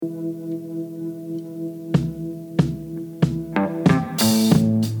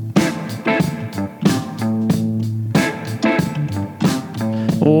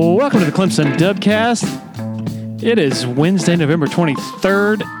the Clemson Dubcast. It is Wednesday, November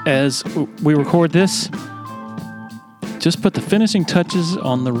 23rd as we record this. Just put the finishing touches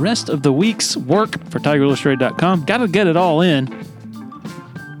on the rest of the week's work for TigerIllustrated.com. Got to get it all in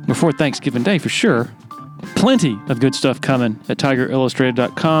before Thanksgiving Day for sure. Plenty of good stuff coming at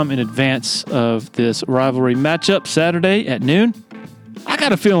TigerIllustrated.com in advance of this rivalry matchup Saturday at noon. I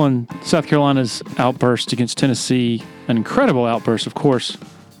got a feeling South Carolina's outburst against Tennessee, an incredible outburst, of course,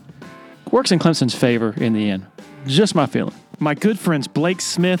 works in Clemson's favor in the end. Just my feeling. My good friends Blake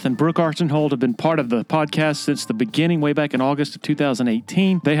Smith and Brooke Archenhold have been part of the podcast since the beginning, way back in August of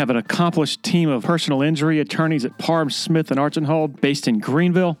 2018. They have an accomplished team of personal injury attorneys at Parham, Smith, and Archenhold based in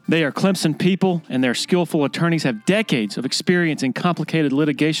Greenville. They are Clemson people, and their skillful attorneys have decades of experience in complicated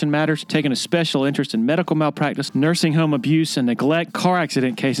litigation matters, taking a special interest in medical malpractice, nursing home abuse, and neglect, car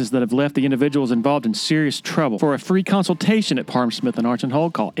accident cases that have left the individuals involved in serious trouble. For a free consultation at Parham, Smith, and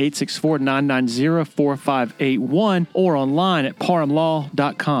Archenhold, call 864-990-4581 or online at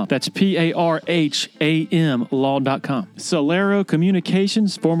parhamlaw.com. That's PARHAM law.com. Solero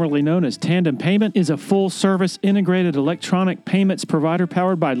Communications, formerly known as Tandem Payment, is a full-service integrated electronic payments provider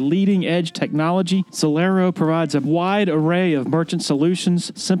powered by leading-edge technology. Solero provides a wide array of merchant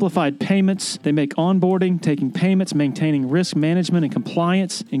solutions, simplified payments. They make onboarding, taking payments, maintaining risk management and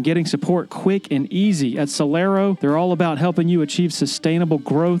compliance, and getting support quick and easy. At Solero, they're all about helping you achieve sustainable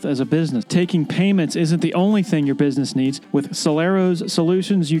growth as a business. Taking payments isn't the only thing your business needs. With Solero's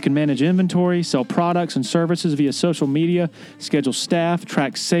solutions, you can manage inventory, sell products and services via social media, schedule staff,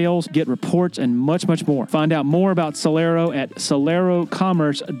 track sales, get reports, and much, much more. Find out more about Solero at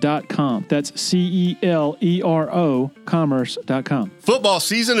solerocommerce.com. That's CELERO commerce.com. Football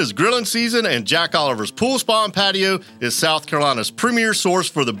season is grilling season, and Jack Oliver's Pool Spa and Patio is South Carolina's premier source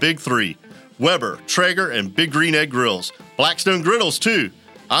for the big three: Weber, Traeger, and Big Green Egg Grills. Blackstone Griddles, too.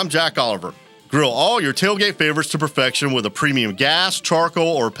 I'm Jack Oliver. Grill all your tailgate favorites to perfection with a premium gas,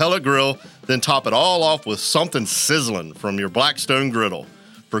 charcoal, or pellet grill, then top it all off with something sizzling from your Blackstone griddle.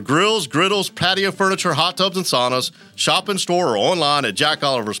 For grills, griddles, patio furniture, hot tubs, and saunas, shop in store or online at Jack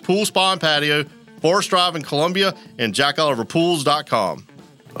Oliver's Pool Spa and Patio, Forest Drive in Columbia, and jackoliverpools.com.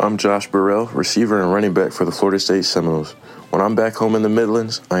 I'm Josh Burrell, receiver and running back for the Florida State Seminoles. When I'm back home in the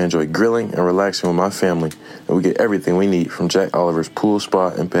Midlands, I enjoy grilling and relaxing with my family, and we get everything we need from Jack Oliver's Pool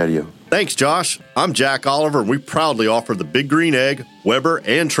Spa and Patio. Thanks, Josh. I'm Jack Oliver, and we proudly offer the Big Green Egg, Weber,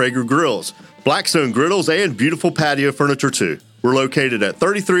 and Traeger grills, Blackstone griddles, and beautiful patio furniture, too. We're located at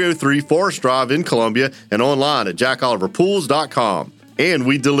 3303 Forest Drive in Columbia and online at jackoliverpools.com. And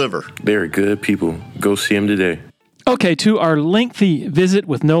we deliver. They're good people. Go see them today. Okay, to our lengthy visit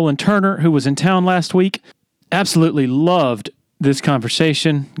with Nolan Turner, who was in town last week. Absolutely loved this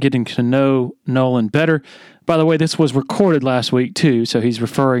conversation, getting to know Nolan better. By the way, this was recorded last week too, so he's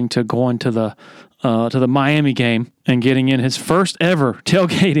referring to going to the Miami game and getting in his first ever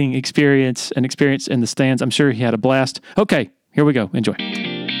tailgating experience in the stands. I'm sure he had a blast. Okay, here we go. Enjoy.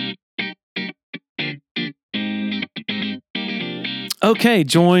 Okay,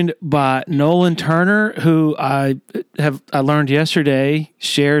 joined by Nolan Turner, who I learned yesterday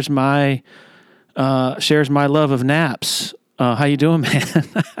shares my love of naps. How you doing, man?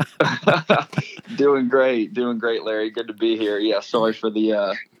 Doing great, Larry. Good to be here. Yeah, sorry for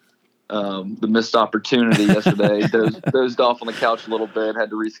the missed opportunity yesterday. Dozed off on the couch a little bit.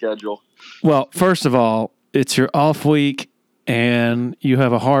 Had to reschedule. Well, first of all, it's your off week, and you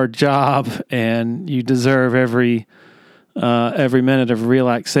have a hard job, and you deserve every minute of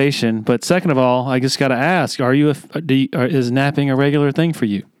relaxation. But second of all, I just got to ask: is napping a regular thing for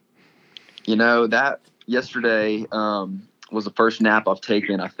you? You know, that yesterday was the first nap I've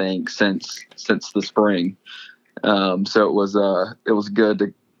taken, I think, since the spring. So it was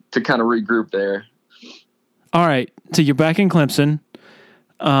good to kind of regroup there. All right. So you're back in Clemson.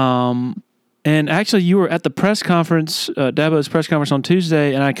 And actually you were at the press conference, Dabo's press conference on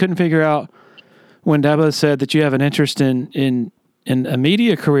Tuesday, and I couldn't figure out when Dabo said that you have an interest in a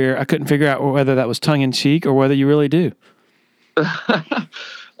media career. I couldn't figure out whether that was tongue in cheek or whether you really do.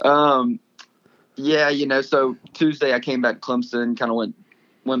 Yeah, so Tuesday I came back to Clemson, kind of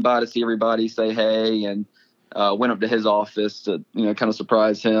went by to see everybody, say hey, and went up to his office to, kind of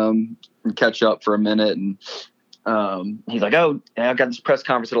surprise him and catch up for a minute. And he's like, "Oh, I've got this press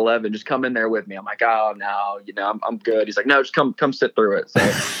conference at 11. Just come in there with me." I'm like, "Oh, no, I'm good." He's like, "No, just come sit through it." So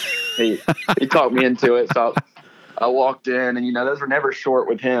he talked me into it. So I walked in, and those were never short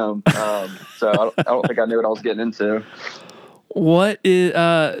with him. So I don't think I knew what I was getting into. What is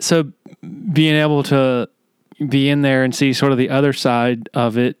so being able to be in there and see sort of the other side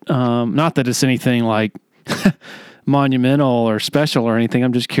of it? Not that it's anything like monumental or special or anything.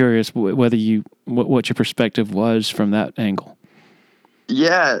 I'm just curious whether what your perspective was from that angle.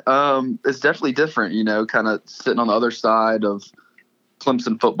 Yeah, it's definitely different, kind of sitting on the other side of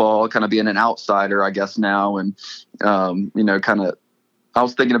Clemson football, kind of being an outsider, I guess, now. And, kind of, I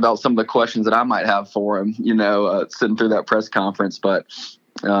was thinking about some of the questions that I might have for him, sitting through that press conference. But,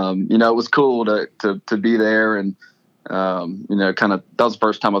 it was cool to be there. And, kind of, that was the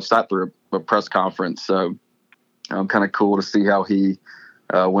first time I've sat through a press conference. So, kind of cool to see how he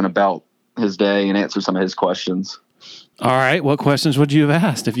went about his day and answer some of his questions. All right. What questions would you have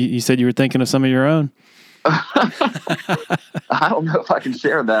asked if you said you were thinking of some of your own? I don't know if I can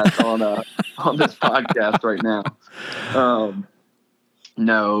share that on this podcast right now.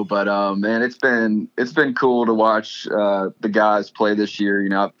 No, but man, it's been cool to watch the guys play this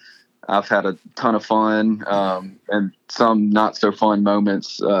year. I've had a ton of fun and some not so fun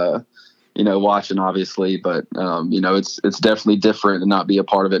moments. Watching obviously, but it's definitely different and not be a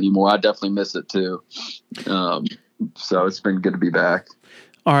part of it anymore. I definitely miss it too. So it's been good to be back.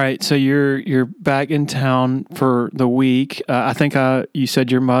 All right, so you're back in town for the week. I think you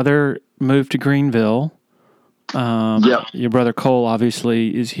said your mother moved to Greenville. Yep. Your brother Cole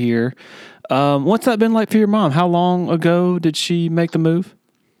obviously is here. What's that been like for your mom? How long ago did she make the move?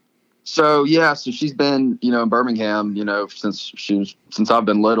 So she's been in Birmingham since I've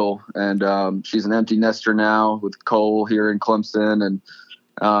been little, and she's an empty nester now with Cole here in Clemson, and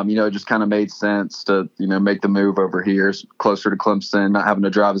it just kind of made sense to, make the move over here closer to Clemson, not having to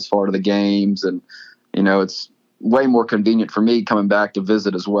drive as far to the games. And, it's way more convenient for me coming back to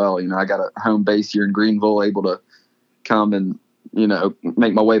visit as well. I got a home base here in Greenville, able to come and,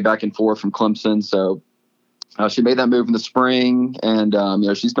 make my way back and forth from Clemson. So she made that move in the spring, and,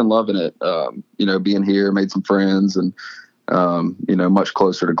 she's been loving it, being here, made some friends, and, much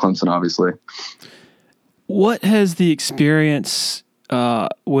closer to Clemson, obviously. What has the experience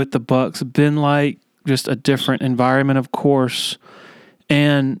with the Bucks been like? Just a different environment, of course.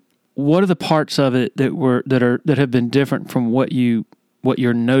 And what are the parts of it that have been different from what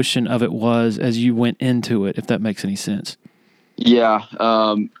your notion of it was as you went into it, if that makes any sense? Yeah.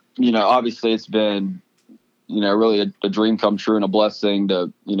 Obviously it's been, really a dream come true and a blessing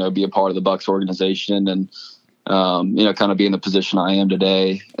to, be a part of the Bucks organization and, kind of be in the position I am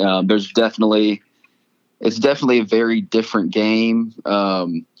today. It's definitely a very different game.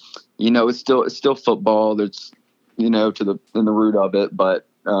 It's still football. There's, in the root of it. But,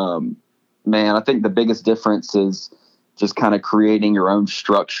 man, I think the biggest difference is just kind of creating your own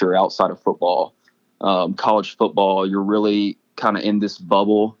structure outside of football. College football, you're really kind of in this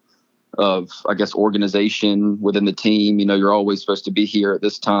bubble of, I guess, organization within the team. You're always supposed to be here at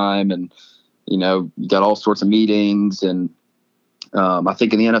this time, and, you got all sorts of meetings. And I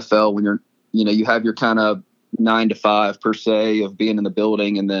think in the NFL, when you're, you have your kind of 9 to 5 per se of being in the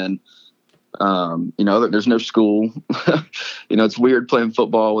building, and then, there's no school. It's weird playing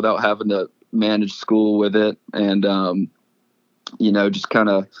football without having to manage school with it. And, just kind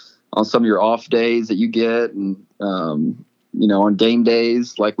of on some of your off days that you get, and, on game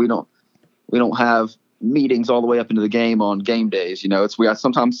days, like we don't have meetings all the way up into the game on game days. It's weird. I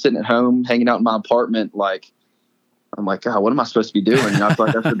sometimes sitting at home, hanging out in my apartment, I'm like, God, what am I supposed to be doing? I feel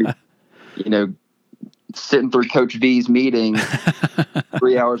like I should be, sitting through Coach V's meeting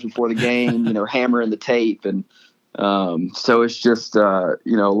 3 hours before the game, hammering the tape. And so it's just, a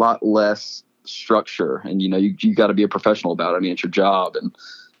lot less structure. And, you got to be a professional about it. I mean, it's your job. And,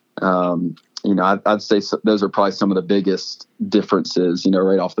 I'd say those are probably some of the biggest differences,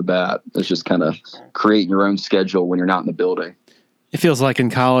 right off the bat. It's just kind of creating your own schedule when you're not in the building. It feels like in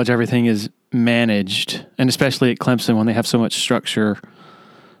college everything is managed, and especially at Clemson when they have so much structure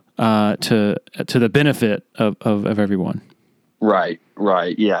to the benefit of everyone. Right.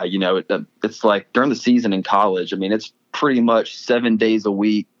 Yeah. It's like during the season in college, I mean, it's pretty much 7 days a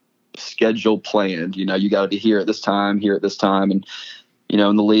week schedule planned. You got to be here at this time. And,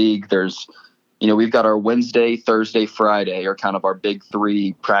 in the league, there's, we've got our Wednesday, Thursday, Friday are kind of our big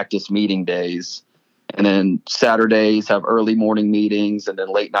 3 practice meeting days. And then Saturdays have early morning meetings and then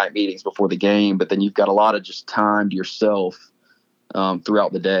late night meetings before the game. But then you've got a lot of just time to yourself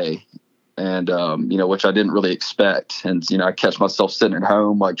throughout the day. And, which I didn't really expect. And, I catch myself sitting at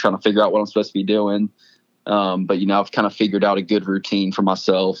home, like trying to figure out what I'm supposed to be doing. But, I've kind of figured out a good routine for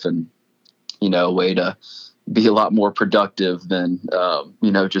myself and, a way to be a lot more productive than,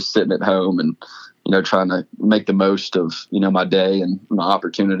 just sitting at home and, trying to make the most of, my day and my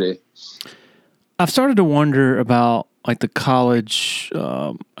opportunity. I've started to wonder about like the college,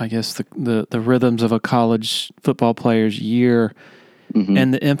 I guess the rhythms of a college football player's year.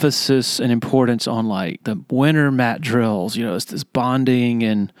 and the emphasis and importance on like the winter mat drills. It's this bonding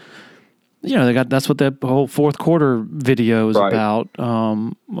and. That's what that whole fourth quarter video is about.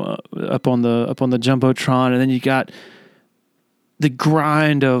 Up on the jumbotron, and then you got the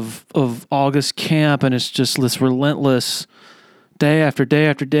grind of August camp, and it's just this relentless day after day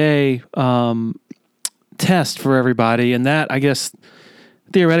after day test for everybody, and that I guess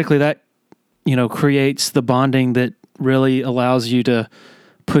theoretically that creates the bonding that really allows you to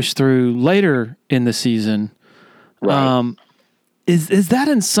push through later in the season. Right. Is that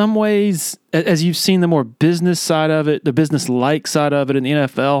in some ways, as you've seen the more business side of it, the business-like side of it in the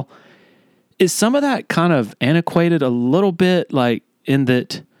NFL, is some of that kind of antiquated a little bit, like in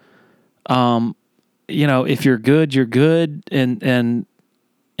that, if you're good, you're good, and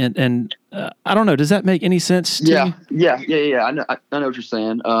I don't know. Does that make any sense to you? Yeah. I know what you're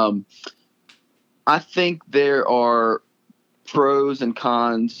saying. I think there are pros and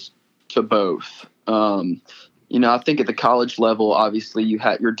cons to both. I think at the college level, obviously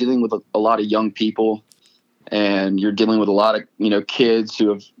you're dealing with a lot of young people, and you're dealing with a lot of, kids who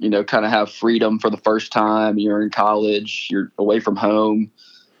have, kind of have freedom for the first time. You're in college, you're away from home.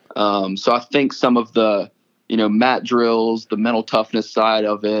 So I think some of the, mat drills, the mental toughness side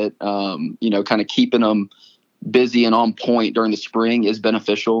of it, kind of keeping them busy and on point during the spring is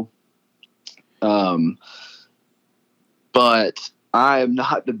beneficial. But I am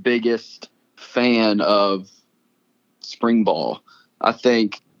not the biggest fan of spring ball. I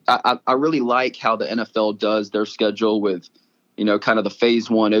think I really like how the NFL does their schedule with, kind of the phase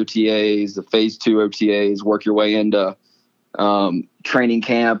 1 OTAs, the phase 2 OTAs, work your way into training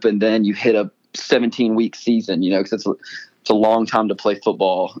camp, and then you hit a 17-week season, because it's a long time to play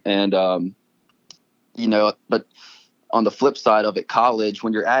football. And, but on the flip side of it, college,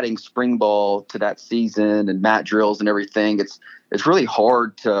 when you're adding spring ball to that season and mat drills and everything, it's really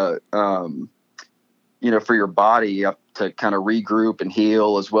hard to, for your body to kind of regroup and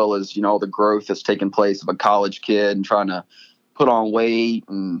heal, as well as, all the growth that's taking place of a college kid and trying to put on weight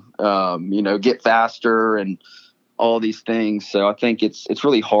and, get faster and all these things. So I think it's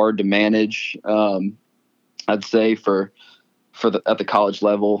really hard to manage, I'd say at the college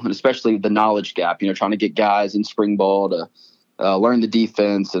level, and especially the knowledge gap, trying to get guys in spring ball to learn the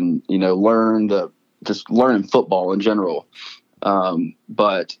defense and, learn football in general.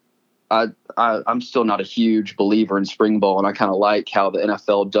 But I'm still not a huge believer in spring ball, and I kind of like how the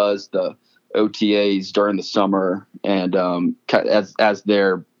NFL does the OTAs during the summer and as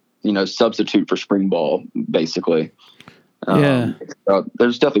their substitute for spring ball, basically. So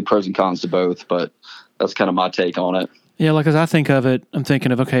there's definitely pros and cons to both, but that's kind of my take on it. Yeah, like as I think of it, I'm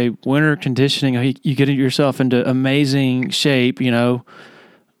thinking of, okay, winter conditioning, you get yourself into amazing shape,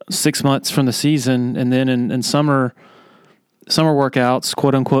 6 months from the season, and then in summer workouts,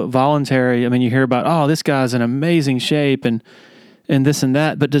 quote unquote voluntary, I mean, you hear about, oh, this guy's in amazing shape and this and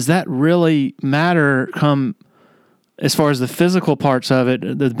that, but does that really matter come as far as the physical parts of it,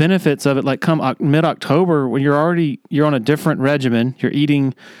 the benefits of it, like come mid-October when you're on a different regimen, you're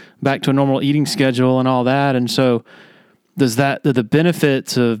eating back to a normal eating schedule and all that, and so do the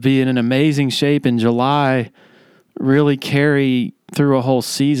benefits of being in amazing shape in July really carry through a whole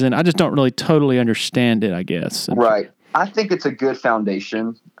season? I just don't really totally understand it, I guess. Right. I think it's a good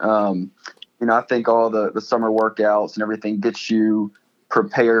foundation. I think all the summer workouts and everything gets you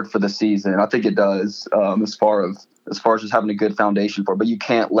prepared for the season. I think it does, as far as just having a good foundation for it. But you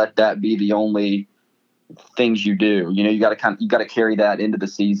can't let that be the only things you do. You got to carry that into the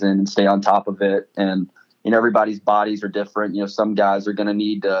season and stay on top of it. And everybody's bodies are different. Some guys are going to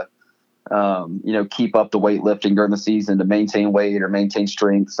need to keep up the weightlifting during the season to maintain weight or maintain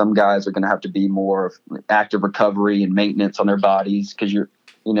strength. Some guys are going to have to be more of active recovery and maintenance on their bodies, because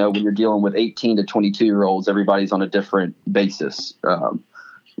when you're dealing with 18 to 22-year-olds, everybody's on a different basis.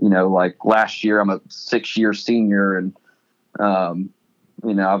 Like last year, I'm a 6-year senior, and I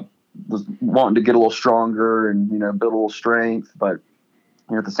was wanting to get a little stronger and build a little strength, but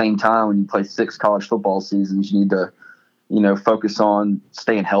at the same time, when you play 6 college football seasons, you need to focus on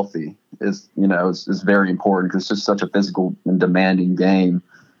staying healthy is very important, because it's just such a physical and demanding game,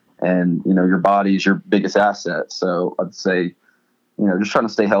 and your body is your biggest asset. So I'd say just trying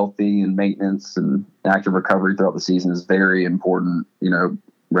to stay healthy and maintenance and active recovery throughout the season is very important,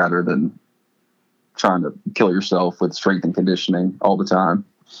 rather than trying to kill yourself with strength and conditioning all the time.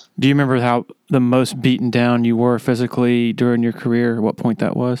 Do you remember how the most beaten down you were physically during your career? What point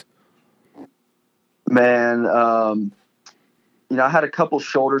that was? Man, I had a couple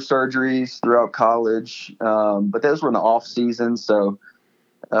shoulder surgeries throughout college, but those were in the off season. So,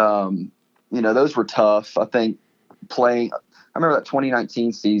 those were tough. I think remember that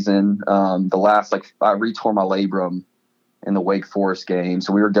 2019 season, the last, I retore my labrum in the Wake Forest game.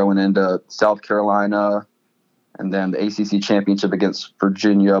 So we were going into South Carolina and then the ACC championship against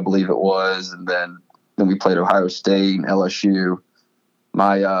Virginia, I believe it was. And then we played Ohio State and LSU.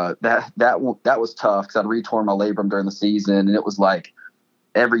 That was tough because I'd retore my labrum during the season. And it was like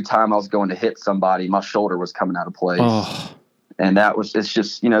every time I was going to hit somebody, my shoulder was coming out of place. Oh. And it's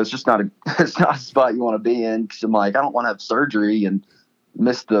just not a spot you want to be in. Cause I'm like, I don't want to have surgery and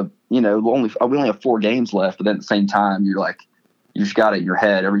miss we only have 4 games left. But then at the same time, you're like, you just got it in your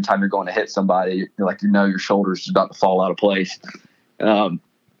head. Every time you're going to hit somebody, you're like, your shoulder's just about to fall out of place.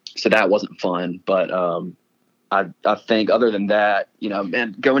 So that wasn't fun. But I think other than that,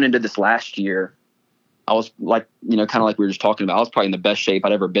 man, going into this last year, I was like, kind of like we were just talking about, I was probably in the best shape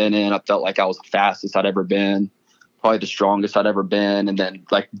I'd ever been in. I felt like I was the fastest I'd ever been, probably the strongest I'd ever been. And then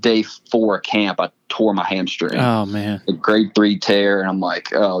like day 4 of camp, I tore my hamstring. Oh man. A grade 3 tear. And I'm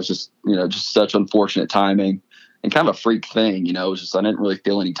like, it was just, just such unfortunate timing and kind of a freak thing. It was just, I didn't really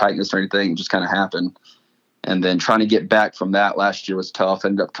feel any tightness or anything. It just kind of happened. And then trying to get back from that last year was tough.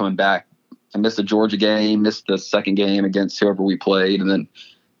 Ended up coming back. I missed the Georgia game, missed the second game against whoever we played, and then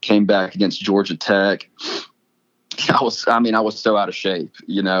came back against Georgia Tech. I was so out of shape,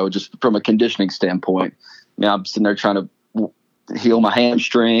 just from a conditioning standpoint. I'm sitting there trying to heal my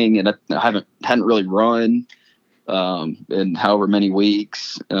hamstring, and I hadn't really run in however many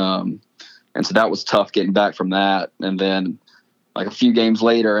weeks. And so that was tough getting back from that. And then like a few games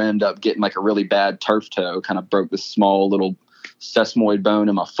later, I ended up getting like a really bad turf toe, kind of broke this small little sesamoid bone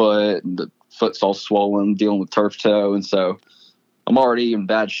in my foot, and the foot's all swollen, dealing with turf toe. And so I'm already in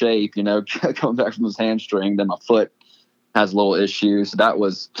bad shape, coming back from this hamstring. Then my foot has a little issue. So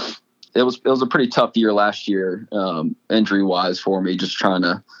it was a pretty tough year last year, injury wise for me, just trying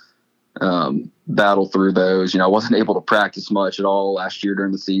to battle through those. I wasn't able to practice much at all last year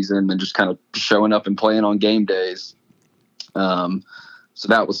during the season, and just kind of showing up and playing on game days. So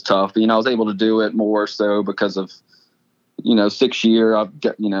that was tough. But, I was able to do it more so because of, 6th year, I've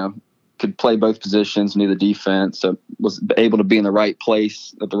got, could play both positions, knew the defense, so was able to be in the right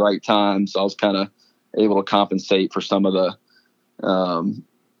place at the right time. So I was kind of able to compensate for some of the,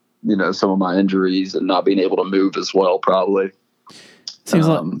 some of my injuries and not being able to move as well, probably. Seems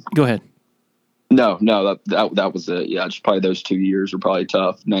like, go ahead. No, that was it. Yeah, just probably those 2 years were probably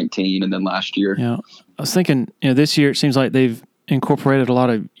tough, 19 and then last year. Yeah. I was thinking, this year it seems like they've incorporated a lot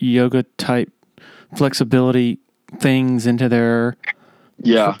of yoga type flexibility things into their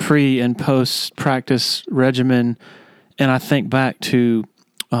pre and post practice regimen. And I think back to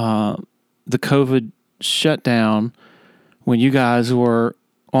the COVID shutdown when you guys were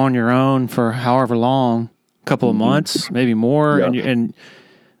on your own for however long, a couple of months, maybe more. Yeah. And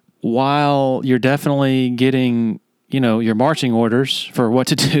while you're definitely getting, your marching orders for what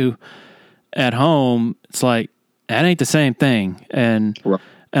to do at home, it's like, that ain't the same thing. And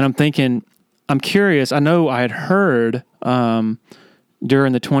I'm thinking, I'm curious. I know I had heard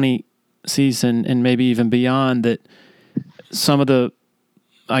during the 20 season and maybe even beyond that some of the,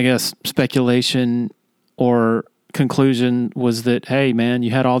 I guess, speculation or conclusion was that, hey, man,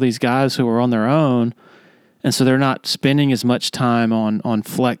 you had all these guys who were on their own, and so they're not spending as much time on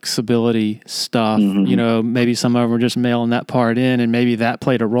flexibility stuff. Maybe some of them were just mailing that part in, and maybe that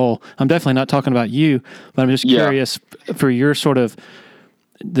played a role. I'm definitely not talking about you, but I'm just curious for your sort of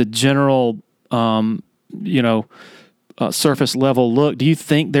the general, surface level look. Do you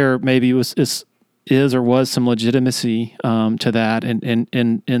think there maybe is or was some legitimacy to that, and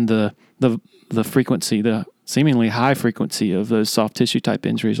in the frequency, the seemingly high frequency of those soft tissue type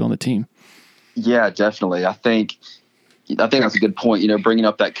injuries on the team? Yeah, definitely. I think that's a good point. Bringing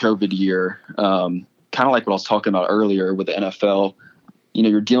up that COVID year, kind of like what I was talking about earlier with the NFL.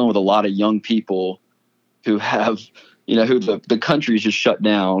 You're dealing with a lot of young people who have, who the country's just shut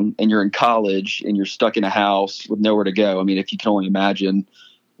down, and you're in college and you're stuck in a house with nowhere to go. I mean, if you can only imagine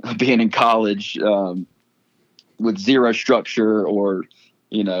being in college with zero structure or,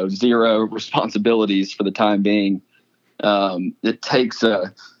 zero responsibilities for the time being, it takes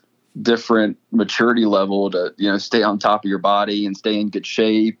a different maturity level to, stay on top of your body and stay in good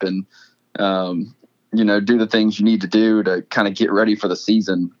shape and, do the things you need to do to kind of get ready for the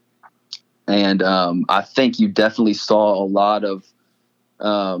season. And I think you definitely saw a lot of,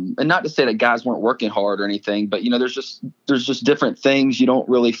 and not to say that guys weren't working hard or anything, but there's just different things you don't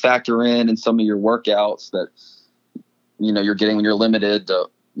really factor in some of your workouts that you're getting when you're limited to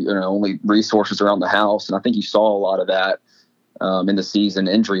only resources around the house. And I think you saw a lot of that in the season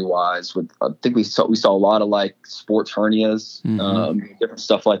injury wise. I think we saw a lot of like sports hernias, different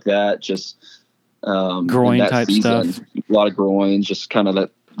stuff like that. Just groin that type season. stuff. A lot of groins, just kind of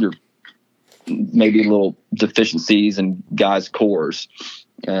that your maybe little deficiencies in guys' cores,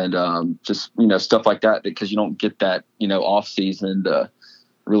 and just stuff like that, because you don't get that off season to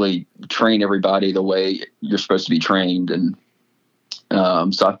really train everybody the way you're supposed to be trained. And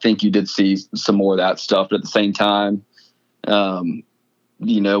so I think you did see some more of that stuff, but at the same time,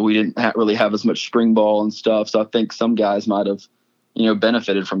 we didn't really have as much spring ball and stuff. So I think some guys might have,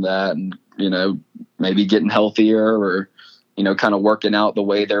 benefited from that, and, maybe getting healthier, or, kind of working out the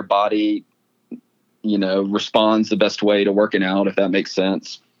way their body, responds the best way to working out, if that makes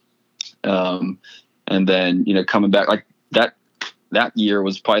sense. And then, coming back like that year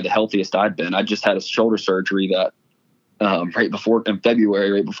was probably the healthiest I'd been. I just had a shoulder surgery that, in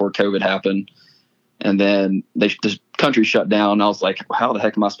February, right before COVID happened. And then the country shut down. And I was like, well, how the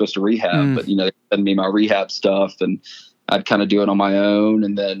heck am I supposed to rehab? But, they sent me my rehab stuff, and I'd kind of do it on my own,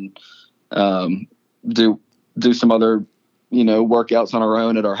 and then do some other, workouts on our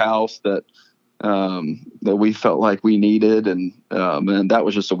own at our house that we felt like we needed. And that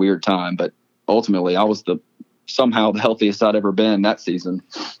was just a weird time. But ultimately, I was somehow the healthiest I'd ever been that season.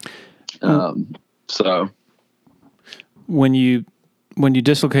 So when you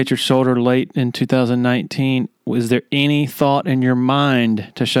dislocate your shoulder late in 2019, was there any thought in your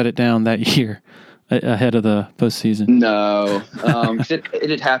mind to shut it down that year ahead of the postseason? No, it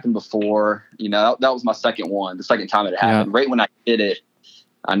had happened before. That was my second one. The second time it happened. Yeah. Right when I did it,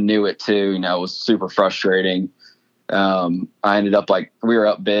 I knew it too. It was super frustrating. I ended up we were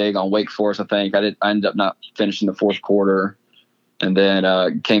up big on Wake Forest, I think. I ended up not finishing the fourth quarter, and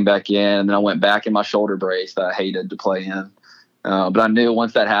then came back in, and then I went back in my shoulder brace that I hated to play in. But I knew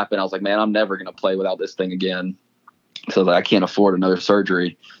once that happened, I was like, man, I'm never going to play without this thing again. So I can't afford another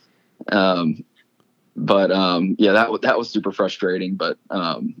surgery. But that was super frustrating. But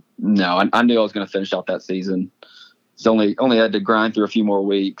no, I knew I was going to finish out that season. It's only had to grind through a few more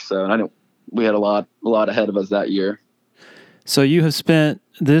weeks. So we had a lot ahead of us that year. So you have spent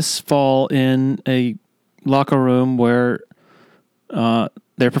this fall in a locker room where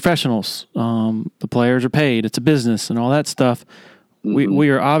they're professionals. The players are paid. It's a business and all that stuff. Mm-hmm. We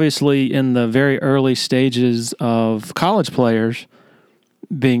are obviously in the very early stages of college players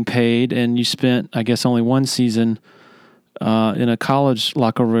being paid, and you spent, I guess, only one season in a college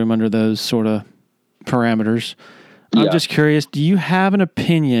locker room under those sort of parameters. Yeah. I'm just curious, do you have an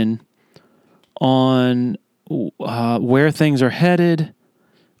opinion on where things are headed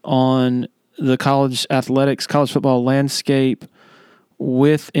on the college athletics, college football landscape,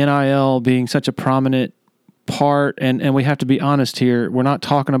 with NIL being such a prominent part? And we have to be honest here. We're not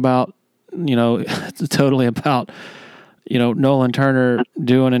talking about, totally about, Nolan Turner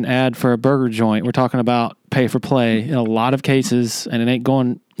doing an ad for a burger joint. We're talking about pay for play in a lot of cases, and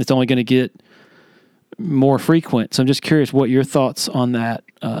it's only going to get more frequent. So I'm just curious what your thoughts on that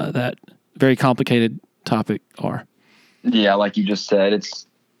very complicated topic are. Yeah, like you just said, it's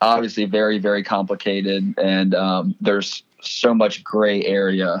obviously very, very complicated, and there's so much gray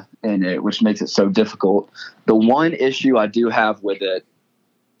area in it, which makes it so difficult. The one issue I do have with it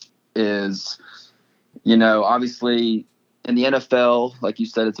is, obviously in the NFL, like you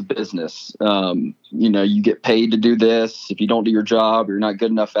said, it's a business. You get paid to do this. If you don't do your job, you're not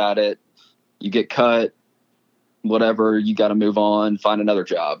good enough at it, you get cut, whatever, you got to move on, find another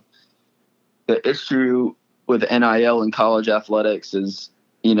job. The issue with NIL in college athletics is,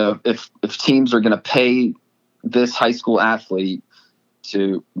 if teams are going to pay this high school athlete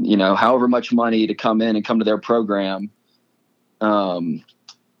to, however much money to come in and come to their program, and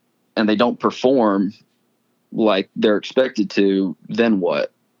they don't perform like they're expected to, then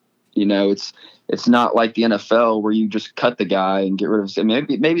what? It's not like the NFL where you just cut the guy and get rid of him.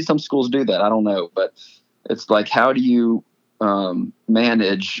 Maybe some schools do that. I don't know, but it's like, how do you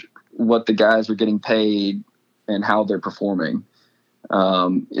manage what the guys are getting paid and how they're performing?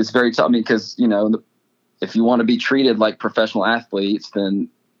 It's very tough. Because, if you want to be treated like professional athletes, then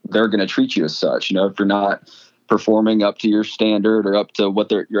they're going to treat you as such. If you're not performing up to your standard or up to what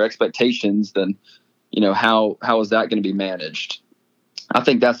your expectations, then, how is that going to be managed? I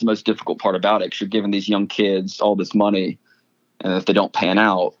think that's the most difficult part about it, because you're giving these young kids all this money, and if they don't pan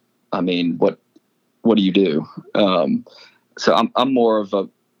out, what do you do? So I'm more of a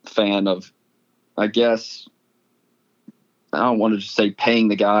fan of, I guess, I don't want to just say paying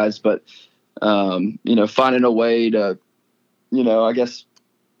the guys, but finding a way to, I guess,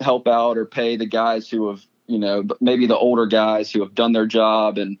 help out or pay the guys who have, maybe the older guys who have done their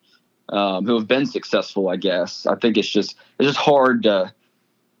job and who have been successful, I guess. I think it's just hard to,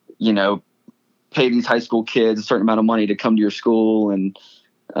 pay these high school kids a certain amount of money to come to your school and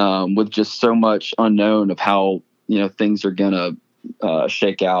with just so much unknown of how, things are going to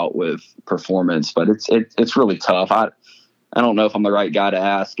shake out with performance. But it's really tough. I don't know if I'm the right guy to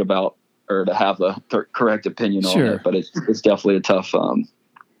ask about or to have the correct opinion on it, but it's definitely a tough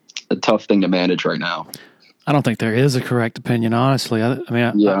thing to manage right now. I don't think there is a correct opinion, honestly.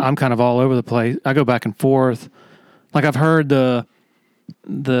 I'm kind of all over the place. I go back and forth. Like I've heard the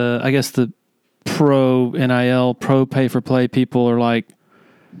pro NIL, pro pay for play people are like,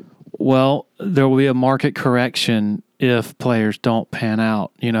 well, there will be a market correction if players don't pan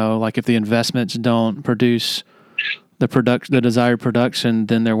out. Like if the investments don't produce the desired production,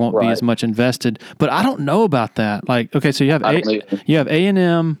 then there won't be as much invested. But I don't know about that. Like, okay, so you have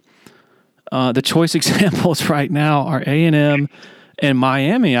A&M. The choice examples right now are A&M and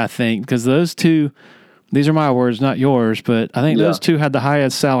Miami, I think, because those two, these are my words, not yours, but I think those two had the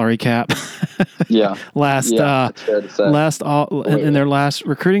highest salary cap. In their last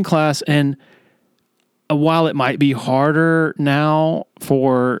recruiting class. And while it might be harder now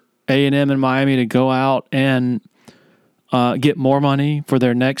for A&M and Miami to go out and get more money for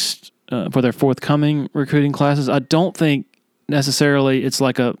their for their forthcoming recruiting classes, I don't think necessarily it's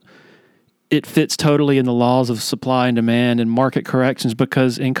like it fits totally in the laws of supply and demand and market corrections,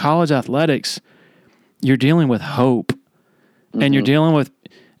 because in college athletics, you're dealing with hope. And you're dealing with,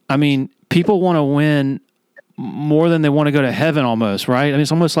 people want to win more than they want to go to heaven almost, right?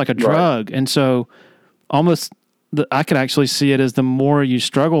 It's almost like a drug. Right. And so I could actually see it as the more you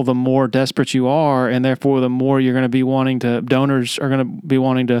struggle, the more desperate you are, and therefore the more you're going to be donors are going to be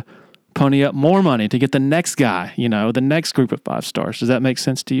wanting to pony up more money to get the next guy, the next group of 5 stars. Does that make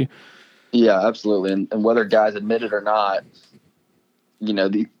sense to you? Yeah, absolutely. And whether guys admit it or not,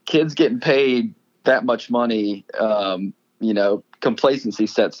 the kids getting paid that much money, complacency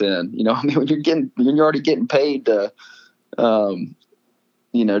sets in. When you're already getting paid to,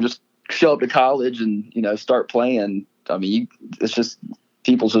 just show up to college and start playing. It's just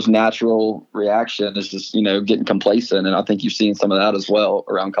people's just natural reaction is just getting complacent, and I think you've seen some of that as well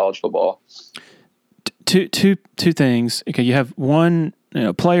around college football. Two things. Okay, you have one.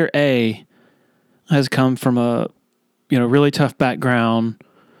 Player A has come from a really tough background.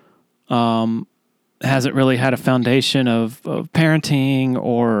 Hasn't really had a foundation of parenting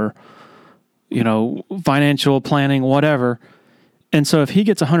or, financial planning, whatever. And so if he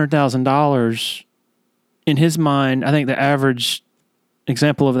gets $100,000 in his mind, I think the average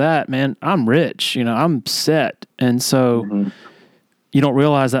example of that, man, I'm rich, I'm set. And so you don't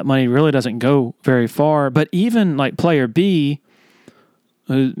realize that money really doesn't go very far. But even like player B,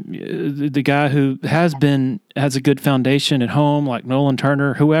 the guy who has a good foundation at home, like Nolan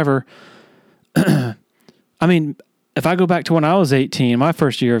Turner, whoever, if I go back to when I was 18, my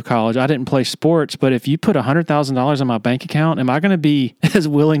first year of college, I didn't play sports, but if you put $100,000 in my bank account, am I going to be as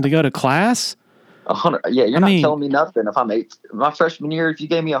willing to go to class? 100. Yeah, you're not telling me nothing. If I'm my freshman year, if you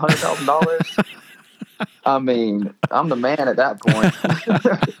gave me $100,000, I'm the man at that point.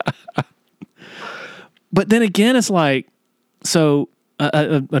 But then again, it's like, so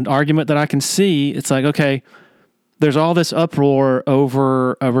an argument that I can see, it's like, okay, there's all this uproar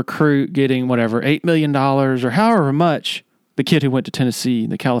over a recruit getting whatever, $8 million or however much, the kid who went to Tennessee,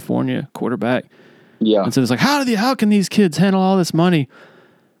 the California quarterback. Yeah. And so it's like, how can these kids handle all this money?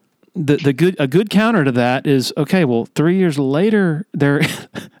 A good counter to that is, okay, well, 3 years later,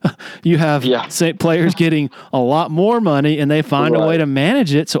 you have players getting a lot more money and they find a way to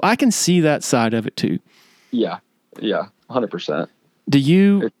manage it. So I can see that side of it too. Yeah. 100%. Do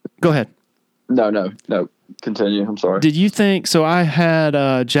you go ahead? No. Continue. I'm sorry. Did you think, so I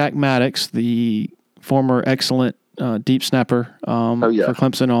had Jack Maddox, the former excellent deep snapper for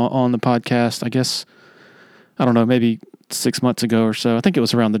Clemson on the podcast, I guess, I don't know, maybe 6 months ago or so. I think it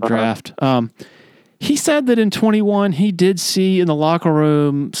was around the draft. He said that in 21, he did see in the locker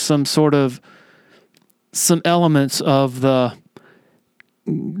room some elements of the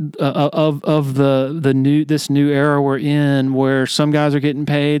this new era we're in, where some guys are getting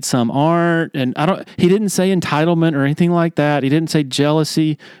paid, some aren't, and he didn't say entitlement or anything like that. He didn't say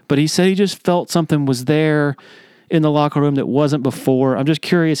jealousy, but he said he just felt something was there in the locker room that wasn't before. I'm just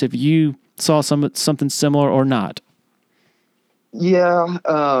curious if you saw something similar or not. Yeah,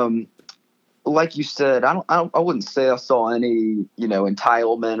 like you said, I wouldn't say I saw any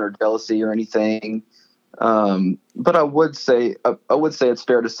entitlement or jealousy or anything. But I would say it's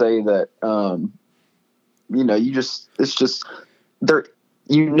fair to say that, it's just there,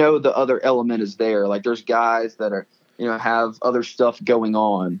 the other element is there. Like there's guys that are, have other stuff going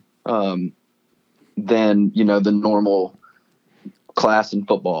on, than, the normal class in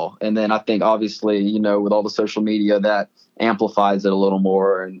football. And then I think obviously, you know, with all the social media, that amplifies it a little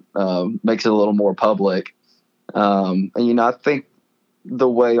more and makes it a little more public. And, you know, I think the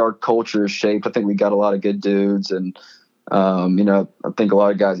way our culture is shaped, I think we got a lot of good dudes, and, you know, I think a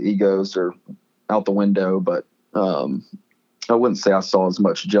lot of guys' egos are out the window, but I wouldn't say I saw as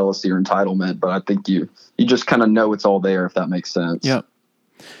much jealousy or entitlement, but I think you just kind of know it's all there, if that makes sense. Yep.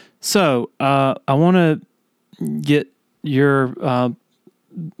 So I want to get your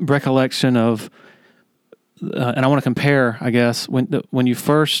recollection of, and I want to compare, I guess, when you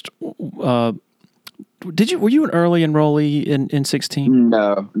first were you an early enrollee in 16?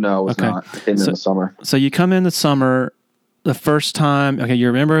 No, it was not. I came in the summer. So you come in the summer, the first time. Okay,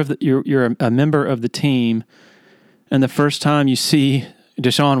 you're a member of you're a member of the team, and the first time you see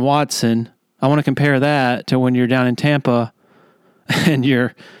Deshaun Watson, I want to compare that to when you're down in Tampa, and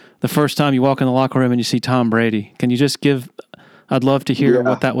the first time you walk in the locker room and you see Tom Brady. Can you just I'd love to hear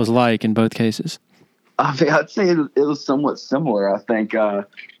what that was like in both cases. I mean, I'd say it was somewhat similar. I think, you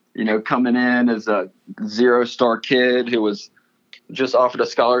know, coming in as a 0-star kid who was just offered a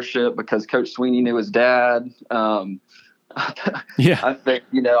scholarship because Coach Sweeney knew his dad. I think,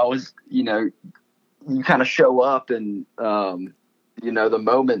 you know, I was, you know, you kind of show up and, you know, the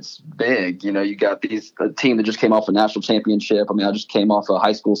moment's big. You know, you got a team that just came off a national championship. I mean, I just came off a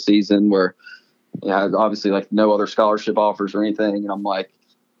high school season where, you know, obviously like no other scholarship offers or anything. And I'm like,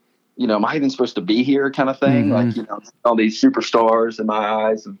 you know, am I even supposed to be here kind of thing? Mm-hmm. Like, you know, all these superstars in my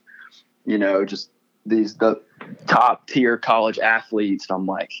eyes and, you know, just the top tier college athletes. And I'm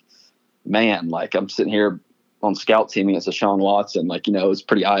like, man, like I'm sitting here on scout team against Deshaun Watson. Like, you know, it was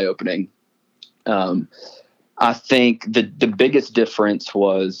pretty eye opening. I think the biggest difference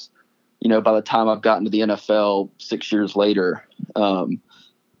was, you know, by the time I've gotten to the NFL 6 years later,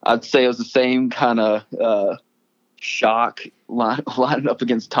 I'd say it was the same kind of shock lining up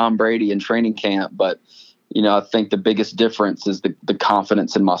against Tom Brady in training camp. But, you know, I think the biggest difference is the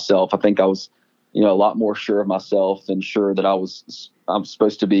confidence in myself. I think I was, you know, a lot more sure of myself and sure that I'm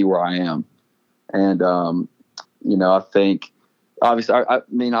supposed to be where I am. And, you know, I think obviously, I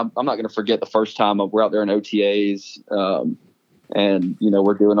mean, I'm not going to forget the first time we're out there in OTAs, and, you know,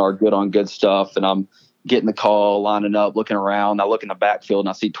 we're doing our good on good stuff, and I'm getting the call, lining up, looking around. I look in the backfield and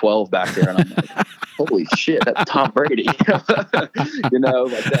I see 12 back there, and I'm like, holy shit, that's Tom Brady. You know,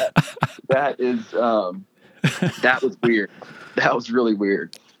 like that was weird. That was really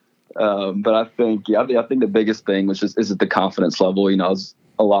weird. But I think the biggest thing was just, is it the confidence level? You know, I was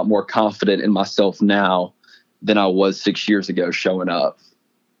a lot more confident in myself now than I was 6 years ago showing up.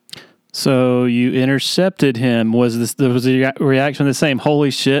 So you intercepted him. Was the reaction the same? Holy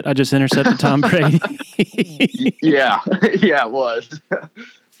shit, I just intercepted Tom Brady. Yeah, it was.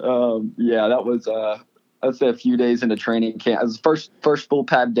 That was, I'd say a few days into training camp. It was the first full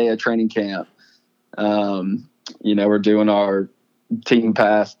pad day of training camp. You know, we're doing our team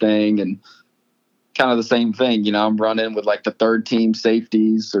pass thing and kind of the same thing. You know, I'm running with like the third team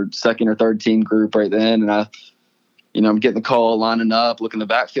safeties or second or third team group right then. And I'm getting the call, lining up, looking in the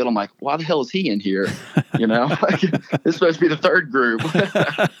backfield. I'm like, why the hell is he in here? You know, like, it's supposed to be the third group.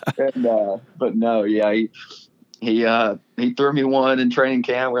 And, but no, yeah, he threw me one in training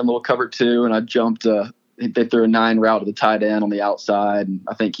camp. We're in a little cover 2, and I jumped. They threw a 9 route to the tight end on the outside, and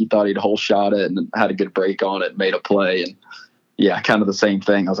I think he thought he'd whole shot it and had a good break on it, made a play, and yeah, kind of the same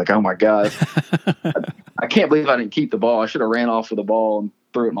thing. I was like, oh my god, I can't believe I didn't keep the ball. I should have ran off with the ball and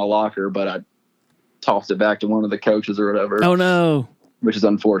threw it in my locker, but I tossed it back to one of the coaches or whatever. Oh no, which is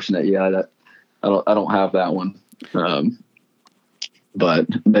unfortunate. Yeah, I don't have that one. But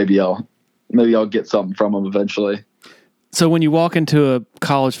maybe I'll get something from him eventually. So when you walk into a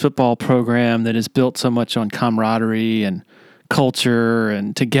college football program that is built so much on camaraderie and culture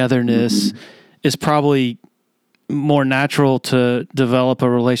and togetherness, it's probably more natural to develop a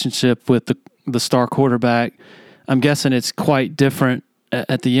relationship with the star quarterback. I'm guessing it's quite different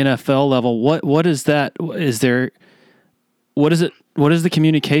at the NFL level. What is that? What is the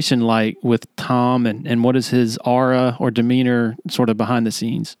communication like with Tom, and what is his aura or demeanor sort of behind the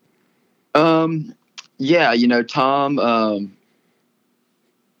scenes? Yeah, you know, Tom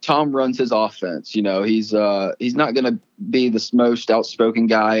runs his offense. You know, he's not going to be the most outspoken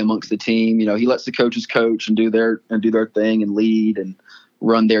guy amongst the team. You know, he lets the coaches coach and do their thing and lead and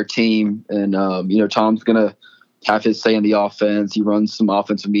run their team. And, you know, Tom's going to have his say in the offense. He runs some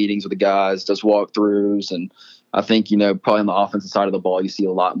offensive meetings with the guys, does walkthroughs. And I think, you know, probably on the offensive side of the ball, you see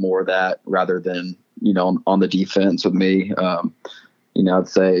a lot more of that rather than, you know, on the defense with me. You know, I'd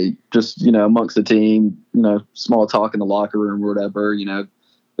say just, you know, amongst the team, you know, small talk in the locker room or whatever, you know,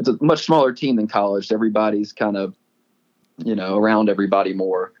 it's a much smaller team than college. So everybody's kind of around everybody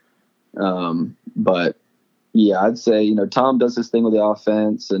more. But yeah, I'd say, Tom does this thing with the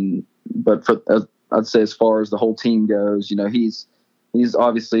offense, but I'd say as far as the whole team goes, he's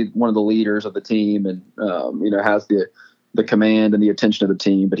obviously one of the leaders of the team, and has the command and the attention of the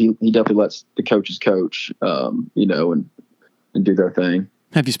team, but he definitely lets the coaches coach, and do their thing.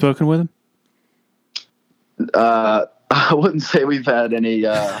 Have you spoken with him? I wouldn't say we've had any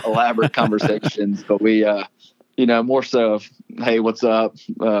elaborate conversations, but we, more so of, hey, what's up?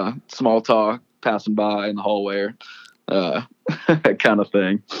 Small talk, passing by in the hallway, kind of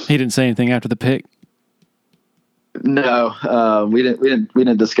thing. He didn't say anything after the pick? No, we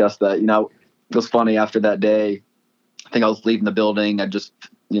didn't discuss that. It was funny after that day. I think I was leaving the building. I just,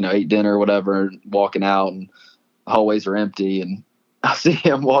 ate dinner or whatever, walking out, and the hallways are empty, and I see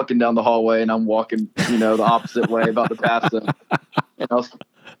him walking down the hallway, and I'm walking, the opposite way, about to pass him. And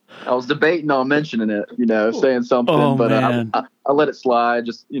I was debating on mentioning it, saying something, but I let it slide,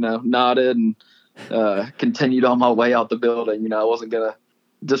 just, nodded and continued on my way out the building. I wasn't going to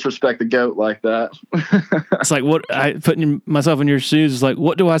disrespect the GOAT like that. It's like, putting myself in your shoes is like,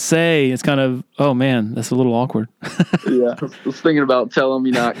 what do I say? It's kind of, oh man, that's a little awkward. Yeah. I was thinking about telling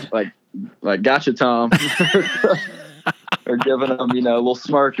him, like, gotcha, Tom. Or giving him, a little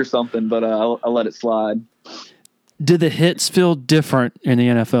smirk or something, but I let it slide. Do the hits feel different in the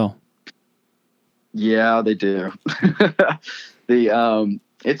NFL? Yeah, they do.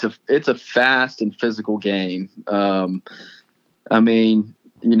 It's a fast and physical game.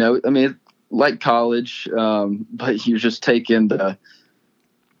 Like college, but you're just taking the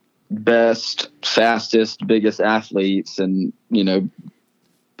best, fastest, biggest athletes and,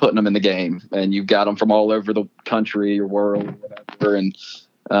 putting them in the game, and you've got them from all over the country or world or whatever. And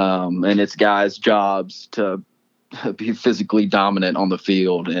it's guys' jobs to be physically dominant on the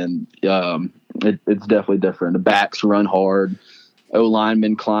field. And it's definitely different. The backs run hard.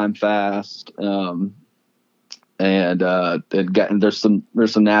 O-linemen climb fast. And there's some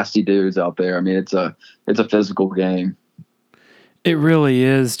nasty dudes out there. It's a physical game. It really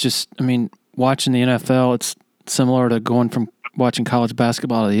is. Just, watching the NFL, it's similar to going from watching college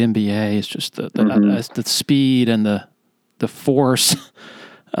basketball to the NBA. It's just the speed and the force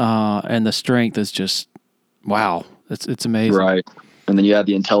and the strength is just, wow. It's amazing. Right. And then you add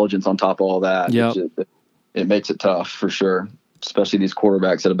the intelligence on top of all that. Yep. It makes it tough for sure, especially these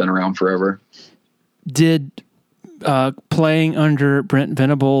quarterbacks that have been around forever. Did playing under Brent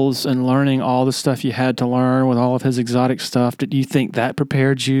Venables and learning all the stuff you had to learn with all of his exotic stuff, did you think that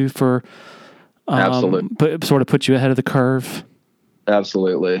prepared you for absolutely, sort of put you ahead of the curve?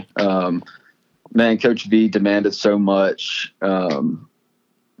 Absolutely. Man, Coach V demanded so much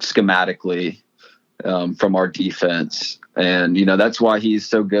schematically from our defense. And, that's why he's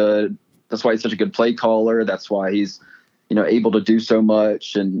so good. That's why he's such a good play caller. That's why he's, able to do so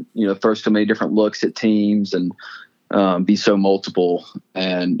much and, throw so many different looks at teams and be so multiple.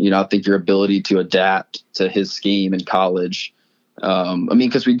 And, I think your ability to adapt to his scheme in college,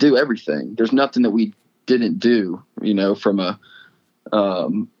 because we do everything. There's nothing that we didn't do, from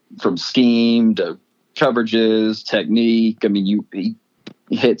scheme to coverages, technique.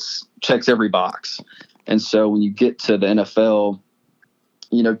 He checks every box. And so when you get to the NFL,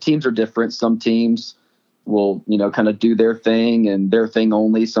 teams are different. Some teams will, kind of do their thing and their thing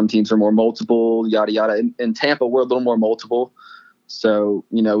only. Some teams are more multiple, yada, yada. In Tampa, we're a little more multiple. So,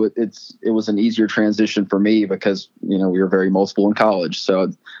 it was an easier transition for me because, we were very multiple in college.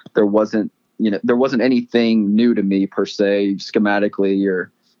 So there wasn't anything new to me per se, schematically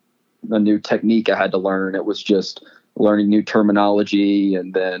or a new technique I had to learn. It was just learning new terminology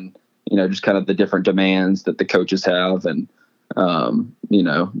and then, just kind of the different demands that the coaches have and,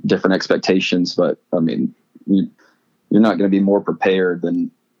 different expectations. But you're not going to be more prepared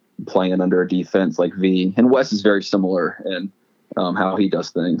than playing under a defense like V. And Wes is very similar in how he does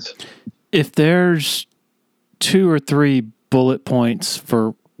things. If there's 2 or 3 bullet points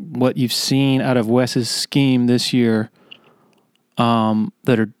for what you've seen out of Wes's scheme this year that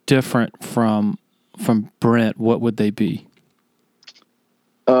are different from Brent, what would they be?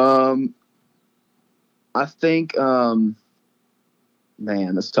 I think, man,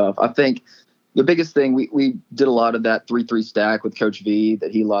 that's tough. I think the biggest thing, we did a lot of that 3-3 stack with Coach V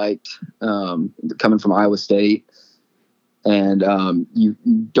that he liked, coming from Iowa State. And you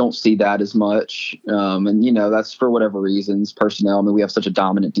don't see that as much. And, that's for whatever reasons, personnel. We have such a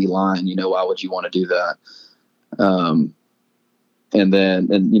dominant D-line, why would you want to do that? And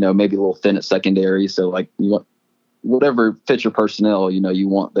maybe a little thin at secondary. So, like, you want whatever fits your personnel, you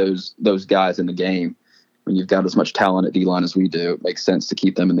want those guys in the game. When you've got as much talent at D-line as we do, it makes sense to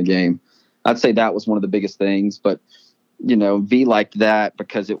keep them in the game. I'd say that was one of the biggest things. But, be like that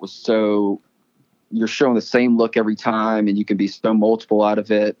because it was so, you're showing the same look every time and you can be so multiple out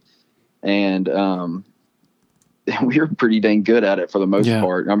of it. And we were pretty dang good at it for the most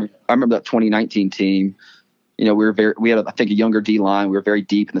part. I remember that 2019 team, we had, I think, a younger D line. We were very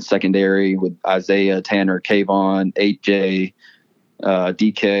deep in the secondary with Isaiah, Tanner, Kayvon, AJ,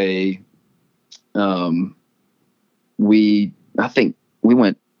 DK. I think we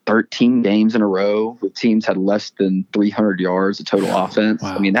went 13 games in a row with teams had less than 300 yards of total offense.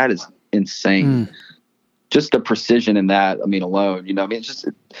 Wow. I mean, that is insane. Just the precision in that, alone,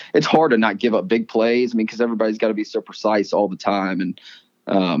 it's hard to not give up big plays. Because everybody's got to be so precise all the time. And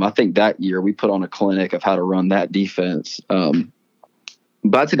I think that year we put on a clinic of how to run that defense. But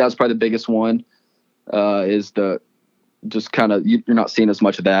I'd say that was probably the biggest one, is the just kind of, you're not seeing as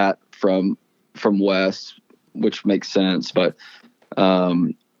much of that from Wes, which makes sense. But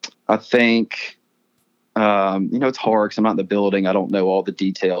I think, it's hard because I'm not in the building. I don't know all the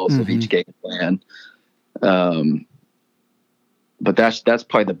details of each game plan. But that's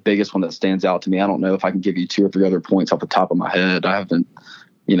probably the biggest one that stands out to me. I don't know if I can give you 2 or 3 other points off the top of my head. I haven't,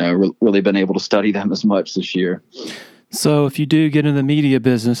 really been able to study them as much this year. So if you do get in the media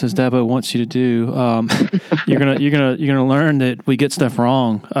business, as Dabo wants you to do, you're gonna learn that we get stuff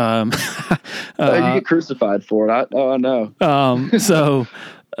wrong. You get crucified for it. I know. So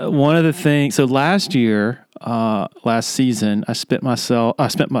one of the things. So last season, I spent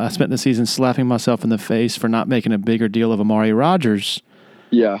the season slapping myself in the face for not making a bigger deal of Amari Rodgers'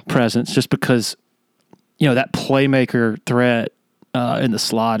 presence, just because that playmaker threat in the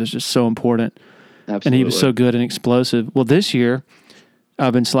slot is just so important. Absolutely. And he was so good and explosive. Well, this year,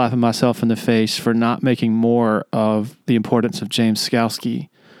 I've been slapping myself in the face for not making more of the importance of James Skalski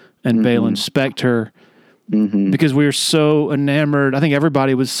and Balen Spector, because we were so enamored. I think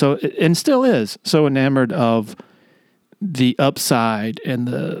everybody was so, and still is, so enamored of the upside and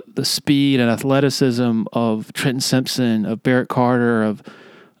the speed and athleticism of Trenton Simpson, of Barrett Carter,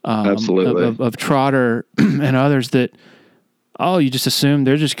 of Trotter and others that, you just assume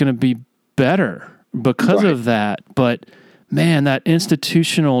they're just going to be better because of that. But man, that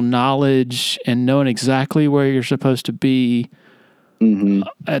institutional knowledge and knowing exactly where you're supposed to be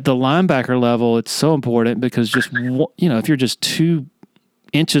at the linebacker level, it's so important, because just, if you're just 2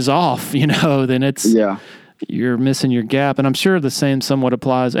 inches off, then it's, you're missing your gap. And I'm sure the same somewhat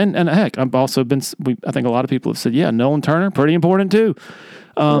applies. And heck, I've also I think a lot of people have said, Nolan Turner, pretty important too.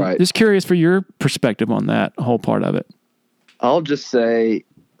 Just curious for your perspective on that whole part of it. I'll just say,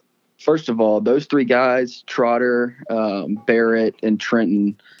 first of all, those 3 guys, Trotter, Barrett, and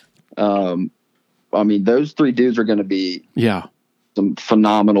Trenton, those 3 dudes are going to be some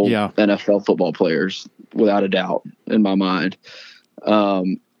phenomenal NFL football players, without a doubt, in my mind.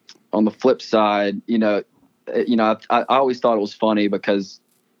 On the flip side, I always thought it was funny because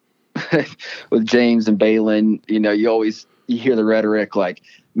with James and Balen, you hear the rhetoric like,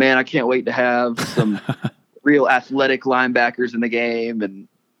 man, I can't wait to have some real athletic linebackers in the game, and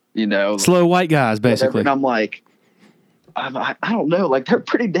slow white guys, basically. And I'm like, I don't know, like, they're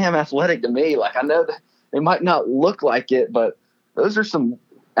pretty damn athletic to me. Like, I know that they might not look like it, but those are some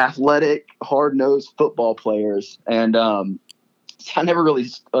athletic, hard-nosed football players. And I never really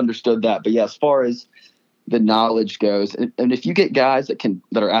understood that. But as far as the knowledge goes, and if you get guys that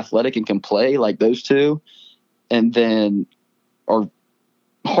are athletic and can play like those 2, and then are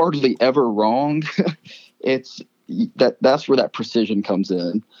hardly ever wrong, that's where that precision comes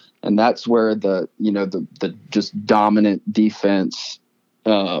in. And that's where the just dominant defense,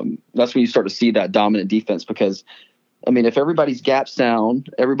 that's when you start to see that dominant defense, because if everybody's gap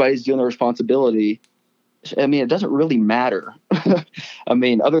sound, everybody's doing their responsibility, it doesn't really matter.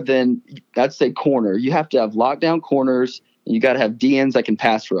 Other than, I'd say, corner, you have to have lockdown corners, and you got to have DNs that can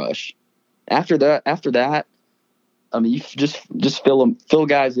pass rush. After that, you just fill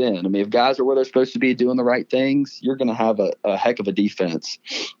guys in. If guys are where they're supposed to be doing the right things, you're going to have a heck of a defense.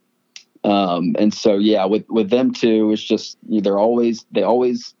 And so, with them 2, it's just,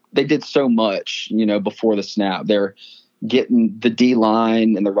 they did so much, before the snap. They're getting the D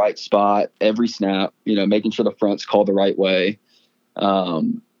line in the right spot every snap, making sure the front's called the right way,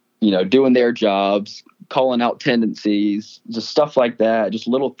 doing their jobs, calling out tendencies, just stuff like that, just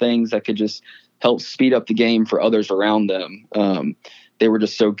little things that could just help speed up the game for others around them. They were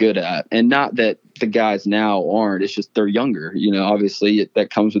just so good at, and not that the guys now aren't, it's just they're younger, obviously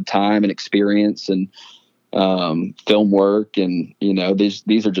that comes with time and experience and film work. And,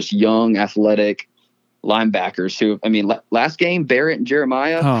 these are just young, athletic linebackers who, last game, Barrett and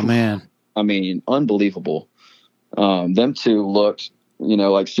Jeremiah. Oh man. Unbelievable. Them 2 looked,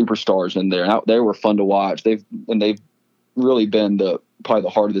 like superstars in there. They were fun to watch. They've really been probably the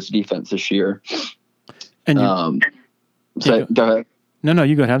heart of this defense this year. And go ahead. No,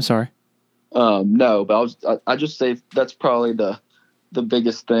 you go ahead. I'm sorry. No, but I just say that's probably the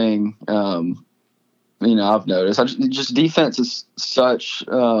biggest thing. I've noticed. Just defense is such.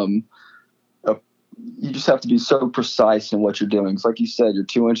 You just have to be so precise in what you're doing. It's like you said, you're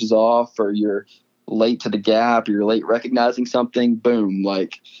 2 inches off, or you're late to the gap, or you're late recognizing something. Boom!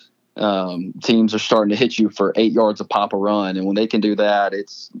 Teams are starting to hit you for 8 yards a pop a run, and when they can do that,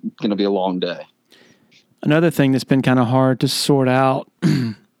 it's going to be a long day. Another thing that's been kind of hard to sort out,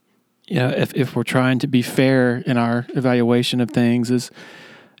 if we're trying to be fair in our evaluation of things, is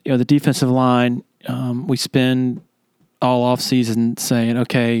the defensive line. We spend all off season saying,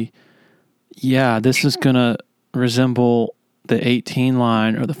 okay, yeah, this is going to resemble the 18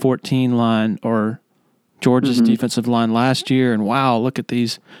 line or the 14 line or Georgia's defensive line last year. And wow, look at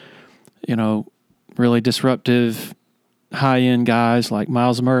these, really disruptive high-end guys like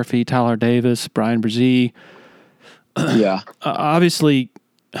Miles Murphy, Tyler Davis, Brian Brzee. Yeah. Obviously,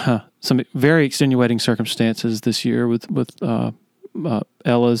 some very extenuating circumstances this year with Ella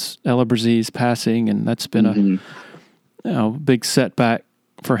Brzee's passing, and that's been a big setback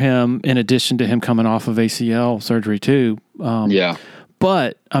for him, in addition to him coming off of ACL surgery too.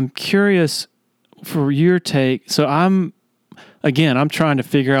 But I'm curious for your take. So I'm trying to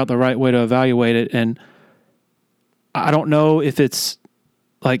figure out the right way to evaluate it, and I don't know if it's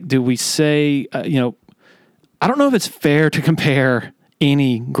like, do we say, I don't know if it's fair to compare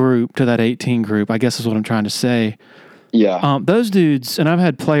any group to that 18 group, I guess is what I'm trying to say. Yeah. Those dudes, and I've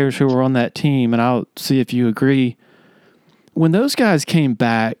had players who were on that team, and I'll see if you agree. When those guys came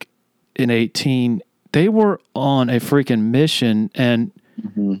back in 18, they were on a freaking mission, and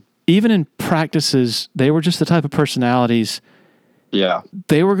even in practices, they were just the type of personalities. Yeah.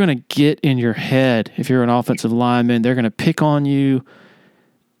 They were going to get in your head if you're an offensive lineman. They're going to pick on you,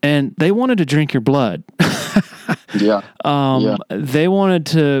 and they wanted to drink your blood. They wanted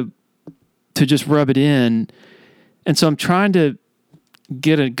to just rub it in. And so I'm trying to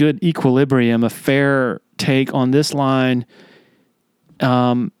get a good equilibrium, a fair take on this line.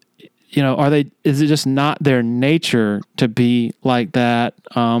 Is it just not their nature to be like that?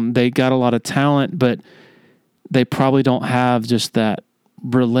 They got a lot of talent, but they probably don't have just that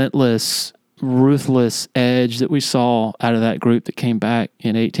relentless, ruthless edge that we saw out of that group that came back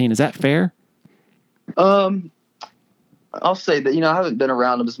in 18. Is that fair? I'll say that, I haven't been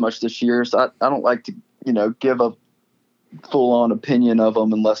around them as much this year, so I don't like to, give a full-on opinion of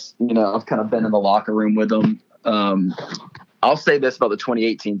them unless, I've kind of been in the locker room with them. I'll say this about the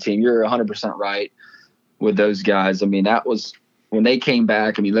 2018 team. You're 100% right with those guys. I mean, that was when they came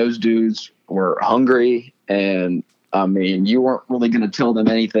back. I mean, those dudes were hungry, and I mean, you weren't really going to tell them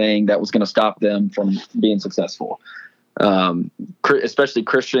anything that was going to stop them from being successful. Especially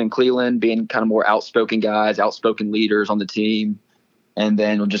Christian and Cleveland being kind of more outspoken guys, outspoken leaders on the team, and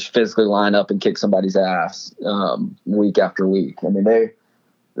then will just physically line up and kick somebody's ass week after week. I mean, they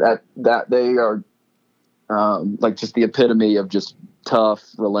are like just the epitome of just tough,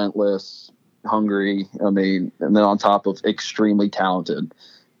 relentless, hungry. I mean, and then on top of extremely talented.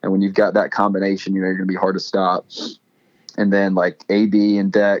 And when you've got that combination, you're going to be hard to stop. And then like AB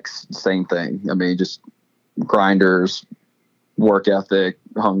and Dex, same thing. I mean, just grinders, work ethic,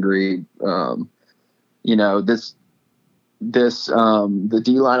 hungry. The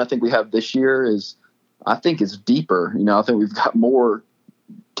D line I think we have this year is deeper. I think we've got more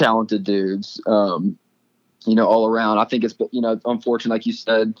talented dudes. All around. I think it's unfortunate, like you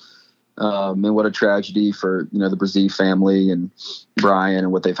said. And what a tragedy for the Brzee family and Brian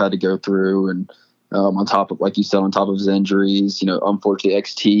and what they've had to go through, and on top of, like you said, on top of his injuries, unfortunately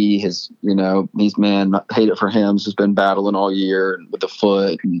XT has, these men, hate it for him, has been battling all year with the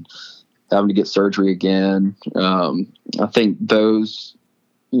foot and having to get surgery again. I think those,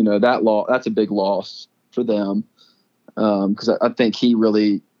 that's a big loss for them, because I think he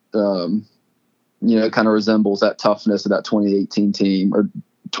really, kind of resembles that toughness of that 2018 team or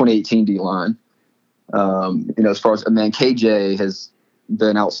 2018 D line. As far as, KJ has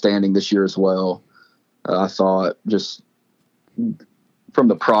been outstanding this year as well. I thought, just from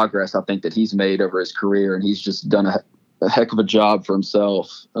the progress I think that he's made over his career, and he's just done a heck of a job for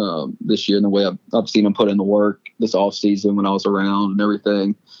himself this year in the way I've seen him put in the work this off season when I was around and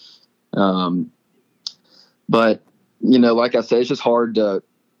everything. But like I said, it's just hard to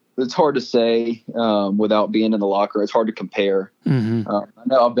say without being in the locker. It's hard to compare. I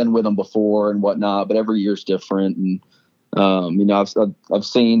know I've been with them before and whatnot, but every year's different. And, I've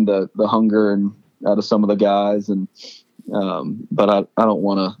seen the hunger and out of some of the guys, and but I don't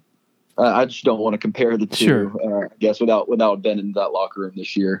want I just don't want to compare the two. Sure. I guess without being in that locker room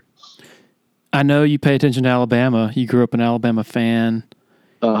this year. I know you pay attention to Alabama. You grew up an Alabama fan.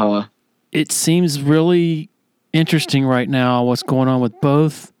 It seems really interesting right now what's going on with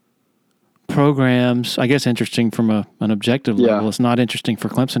both programs. I guess interesting from an objective level. It's not interesting for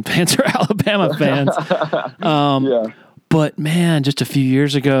Clemson fans or Alabama fans. But, man, just a few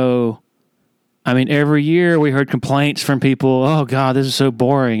years ago, I mean, every year we heard complaints from people, oh, God, this is so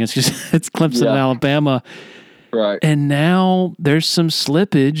boring. It's Clemson and Alabama. Right. And now there's some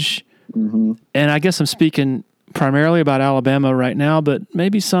slippage. Mm-hmm. And I guess I'm speaking primarily about Alabama right now, but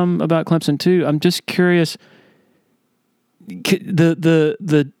maybe some about Clemson too. I'm just curious,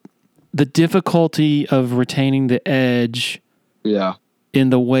 the difficulty of retaining the edge in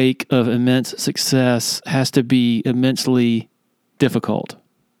the wake of immense success has to be immensely difficult.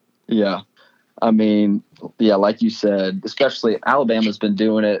 Yeah. I mean, like you said, especially Alabama's been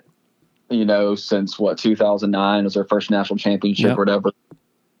doing it, since 2009 was their first national championship or whatever.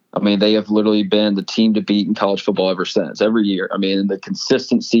 I mean, they have literally been the team to beat in college football ever since, every year. I mean, the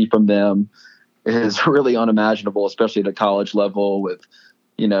consistency from them is really unimaginable, especially at a college level with,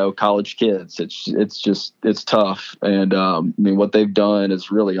 college kids. It's tough. And, I mean, what they've done is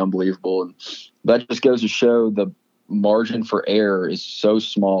really unbelievable. And that just goes to show the margin for error is so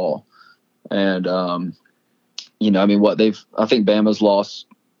small. And, I mean, I think Bama's lost,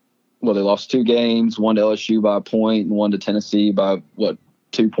 they lost 2 games, one to LSU by a point and one to Tennessee by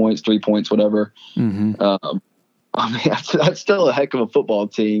 2 points, 3 points, whatever. Mm-hmm. I mean, that's still a heck of a football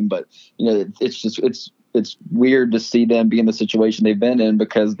team, but it's weird to see them be in the situation they've been in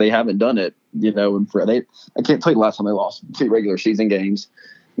because they haven't done it, and I can't tell you the last time they lost 2 regular season games.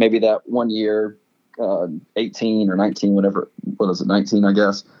 Maybe that one year, 18 or 19, whatever, 19, I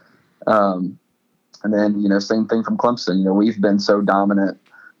guess. And then, same thing from Clemson. We've been so dominant,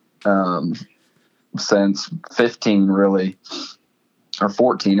 since 15 really. Or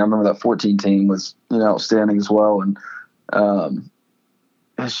 14. I remember that 14 team was, outstanding as well. And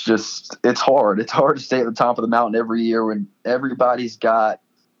it's hard. It's hard to stay at the top of the mountain every year when everybody's got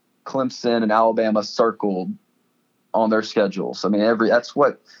Clemson and Alabama circled on their schedules. I mean, that's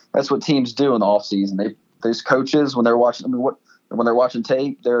what teams do in the offseason. Those coaches, when they're watching, when they're watching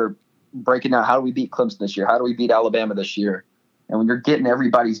tape, they're breaking out, how do we beat Clemson this year? How do we beat Alabama this year? And when you're getting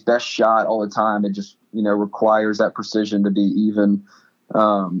everybody's best shot all the time, it just, requires that precision to be even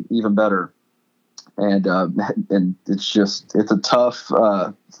better. And it's a tough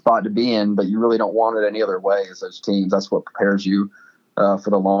spot to be in, but you really don't want it any other way as those teams. That's what prepares you for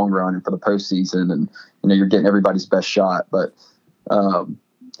the long run and for the postseason. And, you're getting everybody's best shot. But,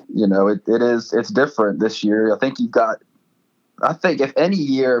 it's different this year. I think if any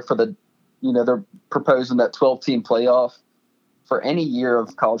year for the, they're proposing that 12-team playoff for any year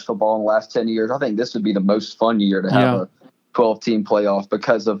of college football in the last 10 years, I think this would be the most fun year to have a 12-team playoff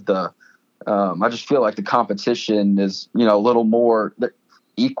because of the I just feel like the competition is, a little more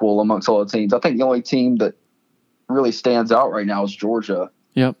equal amongst all the teams. I think the only team that really stands out right now is Georgia.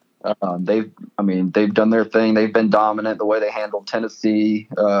 Yep. They've done their thing. They've been dominant the way they handled Tennessee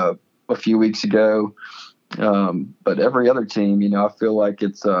a few weeks ago. But every other team, I feel like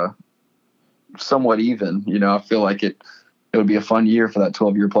it's somewhat even. I feel like it would be a fun year for that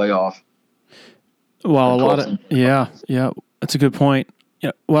 12-year playoff. Well, that's a good point.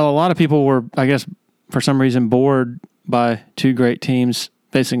 Yeah. Well, a lot of people were, I guess, for some reason, bored by 2 great teams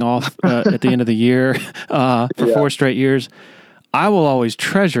facing off at the end of the year for 4 straight years. I will always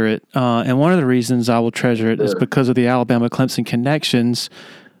treasure it, and one of the reasons I will treasure it is because of the Alabama-Clemson connections.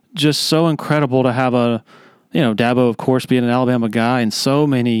 Just so incredible to have Dabo, of course, being an Alabama guy, and so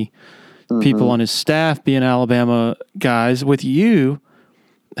many people on his staff being Alabama guys. With you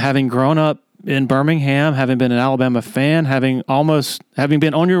having grown up in Birmingham, having been an Alabama fan, having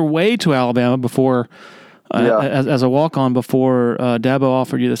been on your way to Alabama before, as a walk-on before Dabo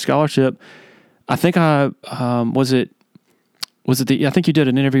offered you the scholarship. I think I think you did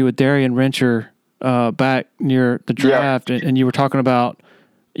an interview with Darian Rencher back near the draft, and you were talking about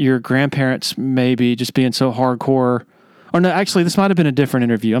your grandparents maybe just being so hardcore. Or no, actually, this might have been a different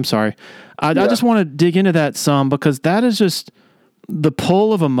interview. I'm sorry. I just want to dig into that some because that is just the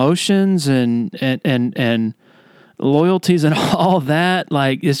pull of emotions and loyalties and all that.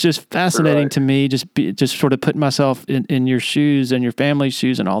 Like, it's just fascinating to me. Just sort of putting myself in your shoes and your family's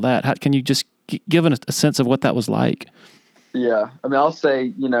shoes and all that. How can you just give a sense of what that was like? Yeah, I mean, I'll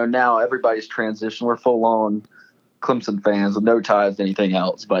say now everybody's transitioned. We're full on Clemson fans with no ties to anything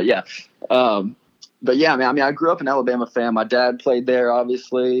else. But yeah. I grew up an Alabama fan. My dad played there,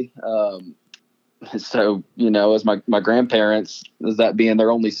 obviously. so, as my grandparents, as that being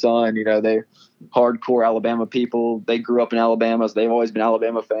their only son, they're hardcore Alabama people. They grew up in Alabama, so they've always been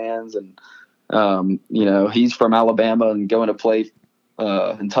Alabama fans. And, he's from Alabama and going to play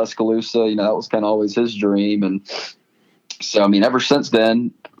in Tuscaloosa, that was kind of always his dream. And so, ever since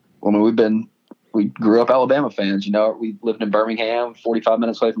then, we grew up Alabama fans. We lived in Birmingham, 45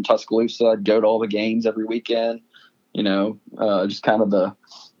 minutes away from Tuscaloosa. I'd go to all the games every weekend, just kind of the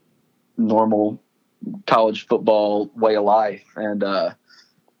normal college football way of life. And,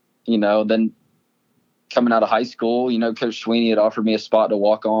 then coming out of high school, Coach Sweeney had offered me a spot to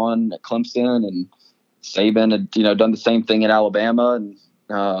walk on at Clemson, and Saban had, done the same thing in Alabama. And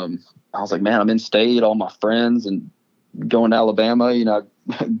I was like, man, I'm in state, all my friends, and going to Alabama, I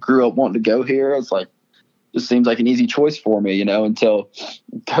grew up wanting to go here. It's like, just seems like an easy choice for me, until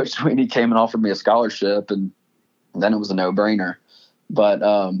Coach Sweeney came and offered me a scholarship, and then it was a no-brainer. But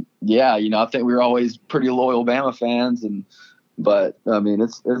I think we were always pretty loyal Bama fans, but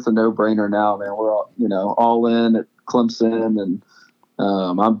it's a no-brainer now, man. We're all in at Clemson, and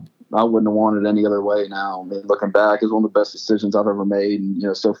I wouldn't have wanted it any other way now. Looking back, it's one of the best decisions I've ever made,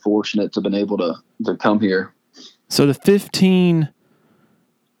 and so fortunate to have been able to come here. So the 15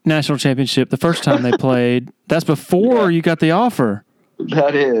 national championship, the first time they played, that's before you got the offer.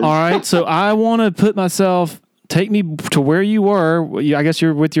 That is. All right, so I want to put myself. Take me to where you were. I guess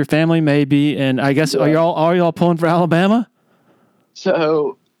you're with your family, maybe, and I guess are y'all pulling for Alabama?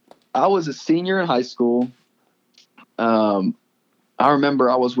 So, I was a senior in high school. I remember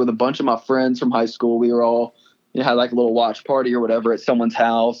I was with a bunch of my friends from high school. We were all had like a little watch party or whatever at someone's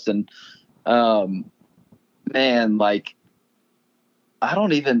house, and man, like I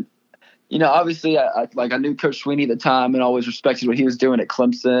don't even. Obviously, I knew Coach Sweeney at the time and always respected what he was doing at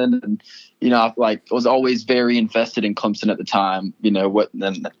Clemson. And, I was always very invested in Clemson at the time,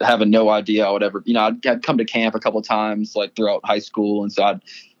 and having no idea I would ever, I'd come to camp a couple of times like throughout high school. And so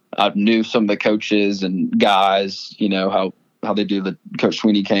I knew some of the coaches and guys, how they do the Coach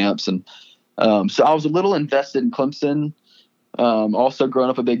Sweeney camps. And so I was a little invested in Clemson. Also growing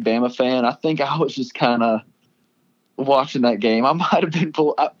up a big Bama fan, I think I was just kind of watching that game. I might have been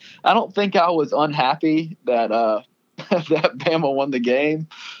I don't think I was unhappy that that Bama won the game,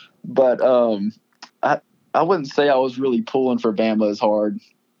 but I wouldn't say I was really pulling for Bama as hard,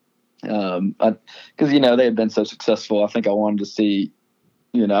 because they had been so successful. I think I wanted to see,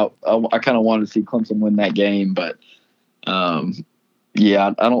 I kind of wanted to see Clemson win that game. But I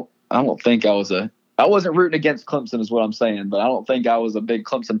don't think I wasn't rooting against Clemson is what I'm saying, but I don't think I was a big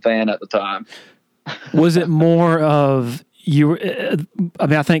Clemson fan at the time. Was it more of you were?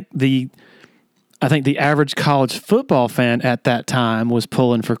 I think the average college football fan at that time was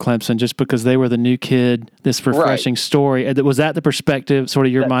pulling for Clemson just because they were the new kid, this refreshing story. Was that the perspective, sort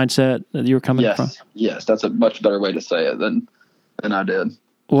of your mindset that you were coming from? Yes, that's a much better way to say it than I did.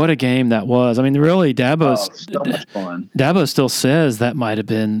 What a game that was! Really, so much fun. Dabo still says that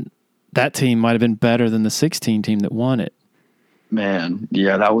team might have been better than the 16 team that won it. Man,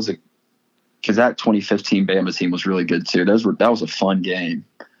 yeah, because that 2015 Bama team was really good too. That was a fun game.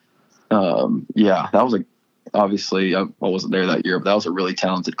 That was obviously I wasn't there that year, but that was a really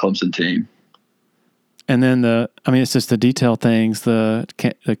talented Clemson team. And then it's just the detail things, the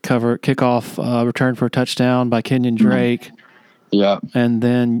cover kickoff return for a touchdown by Kenyon Drake. Yeah. And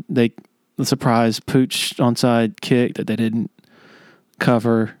then the surprise pooch onside kick that they didn't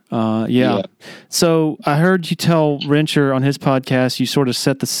cover. So I heard you tell Rencher on his podcast, you sort of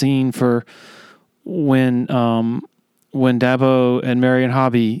set the scene for when Dabo and Marion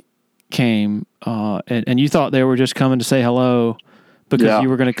Hobby came, and you thought they were just coming to say hello because you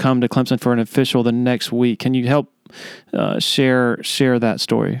were going to come to Clemson for an official the next week. Can you help share that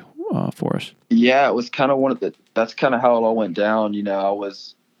story for us? Yeah, it was kind of that's kind of how it all went down. I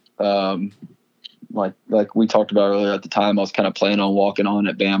was like we talked about earlier at the time, I was kind of planning on walking on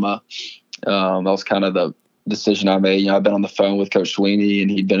at Bama. That was kind of the decision I made. I've been on the phone with Coach Sweeney, and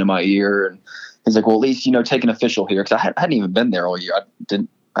he'd been in my ear, and he's like, well, at least, take an official here. Cause I hadn't even been there all year. I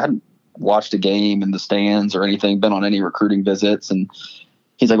hadn't watched a game in the stands or anything, been on any recruiting visits. And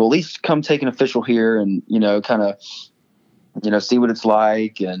he's like, well, at least come take an official here and, kind of, see what it's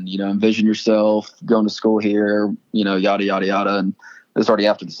like and, envision yourself going to school here, yada, yada, yada. And it's already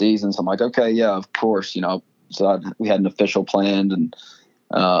after the season. So I'm like, okay, yeah, of course, so we had an official planned, and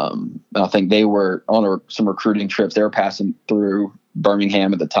I think they were on some recruiting trips. They were passing through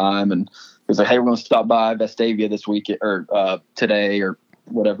Birmingham at the time, and he was like, hey, we're going to stop by Vestavia this week or today or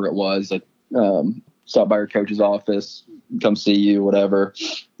whatever it was. Like, stop by your coach's office, come see you, whatever.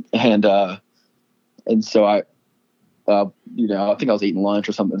 And so I think I was eating lunch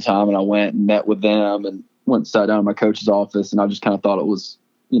or something at the time, and I went and met with them and went and sat down in my coach's office, and I just kind of thought it was,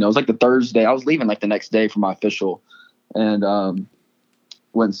 it was like the Thursday. I was leaving like the next day for my official, and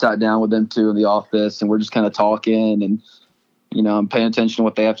went and sat down with them too in the office, and we're just kind of talking, and I'm paying attention to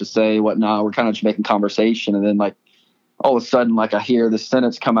what they have to say, whatnot. We're kind of just making conversation, and then like all of a sudden, like I hear this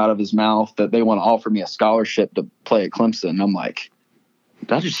sentence come out of his mouth that they want to offer me a scholarship to play at Clemson. And I'm like,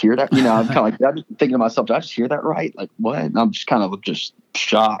 did I just hear that? I'm kind of like, I'm thinking to myself, did I just hear that right? Like what? And I'm just kind of just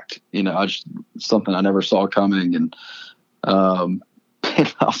shocked. Something I never saw coming. And I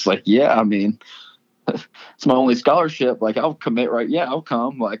was like, yeah, I mean, it's my only scholarship. Like I'll commit, right? Yeah, I'll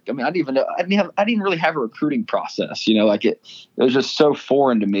come. Like, I mean, I didn't even really have a recruiting process, like it was just so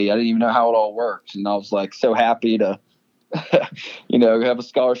foreign to me. I didn't even know how it all worked. And I was like, so happy to, have a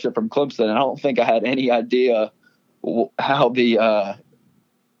scholarship from Clemson. And I don't think I had any idea how the,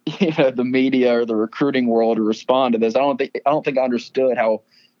 the media or the recruiting world would respond to this. I don't think I understood how,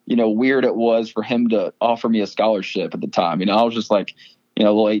 weird it was for him to offer me a scholarship at the time. I was just like, a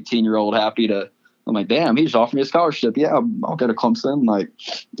little 18-year-old happy to, I'm like, damn, he just offered me a scholarship. Yeah, I'll go to Clemson. Like,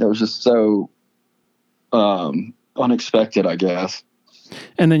 it was just so unexpected, I guess.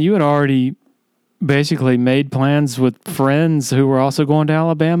 And then you had already basically made plans with friends who were also going to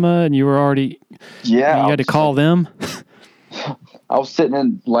Alabama, and you were already, you had to call them. I was sitting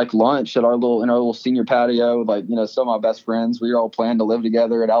in like lunch at our little senior patio, like, some of my best friends, we were all planning to live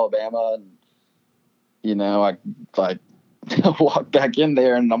together at Alabama. And, I like walked back in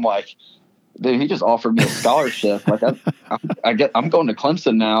there and I'm like, dude, he just offered me a scholarship. Like I'm going to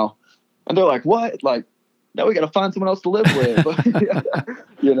Clemson now. And they're like, what? Like, now we got to find someone else to live with, but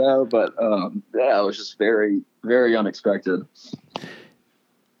it was just very, very unexpected.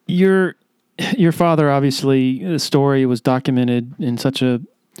 Your father, obviously, the story was documented in such a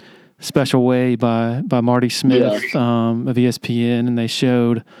special way by Marty Smith of ESPN, and they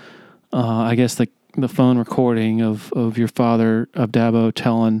showed, I guess, the phone recording of your father, of Dabo,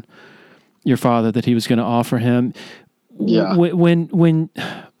 telling your father that he was going to offer him. Yeah.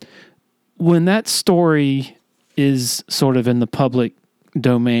 When that story is sort of in the public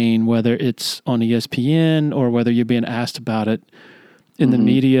domain, whether it's on ESPN or whether you're being asked about it in the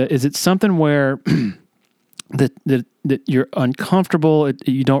media, is it something where that you're uncomfortable,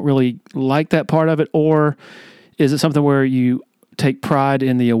 you don't really like that part of it, or is it something where you take pride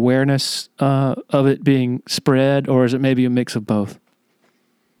in the awareness of it being spread, or is it maybe a mix of both?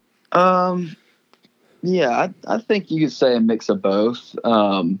 Yeah, I think you could say a mix of both.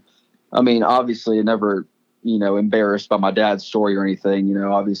 I mean, obviously, never, embarrassed by my dad's story or anything.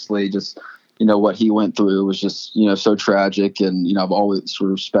 Obviously, just what he went through was just so tragic, and I've always sort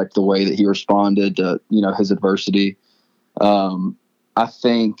of respect the way that he responded to his adversity. I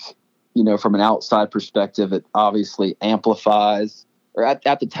think from an outside perspective, it obviously amplifies. Or at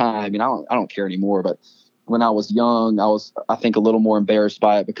the time, I don't care anymore, but when I was young, I think a little more embarrassed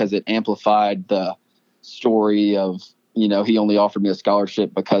by it because it amplified the story of, he only offered me a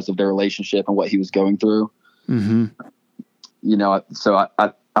scholarship because of their relationship and what he was going through. Mm-hmm. So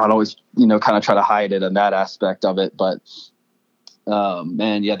I'd always, kind of try to hide it in that aspect of it. But,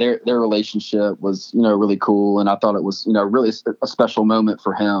 their relationship was, really cool. And I thought it was, really a special moment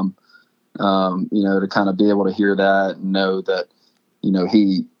for him, to kind of be able to hear that and know that,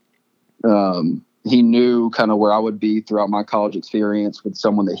 he knew kind of where I would be throughout my college experience with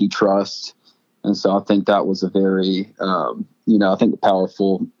someone that he trusts. And so I think that was a very, I think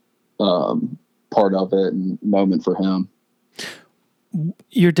powerful part of it and moment for him.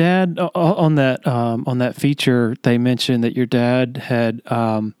 Your dad, on that feature, they mentioned that your dad had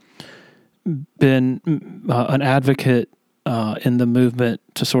been an advocate in the movement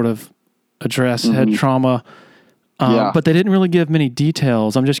to sort of address head trauma. But they didn't really give many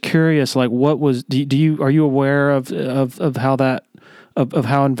details. I'm just curious, like, what was? Are you aware of how that of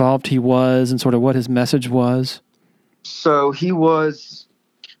how involved he was and sort of what his message was? So he was.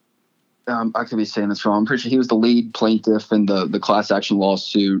 I could be saying this wrong. I'm pretty sure he was the lead plaintiff in the class action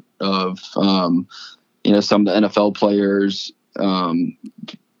lawsuit of some of the NFL players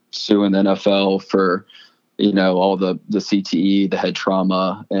suing the NFL for all the CTE, the head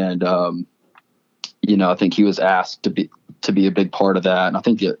trauma, and I think he was asked to be a big part of that. And I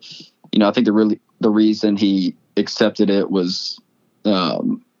think that, I think the reason he accepted it was,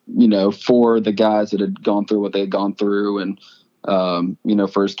 for the guys that had gone through what they had gone through and,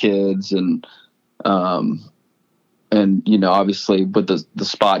 for his kids and obviously with the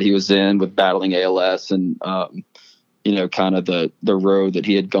spot he was in with battling ALS and, kind of the road that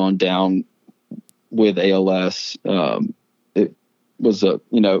he had gone down with ALS, was it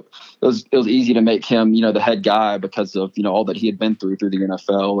was easy to make him, the head guy because of, all that he had been through the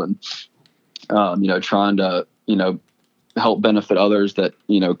NFL and, trying to, help benefit others that,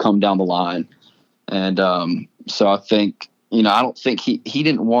 come down the line. And so I think, I don't think he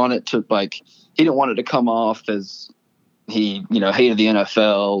didn't want it to come off as he, hated the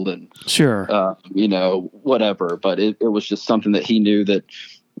NFL and sure, whatever. But it was just something that he knew that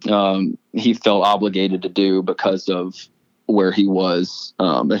he felt obligated to do because of where he was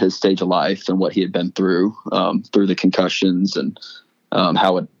at his stage of life and what he had been through the concussions and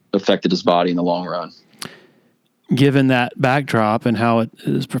how it affected his body in the long run. Given that backdrop and how it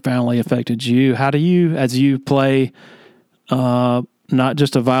has profoundly affected you, how do you, as you play not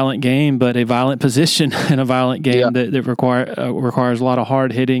just a violent game, but a violent position in a violent game that requires a lot of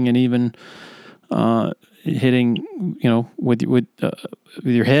hard hitting and even hitting, with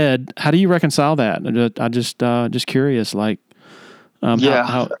your head, how do you reconcile that? I just curious, how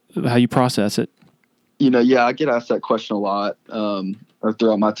you process it. I get asked that question a lot, or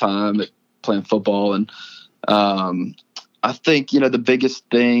throughout my time at playing football. And I think, the biggest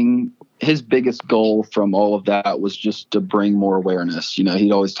thing, his biggest goal from all of that was just to bring more awareness.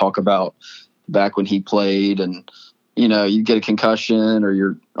 He'd always talk about back when he played and, you get a concussion or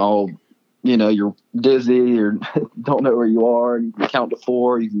you're all, you're dizzy or don't know where you are and you count to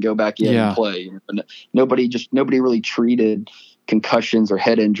 4, you can go back in and play. And nobody really treated concussions or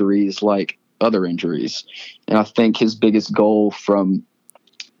head injuries like other injuries. And I think his biggest goal from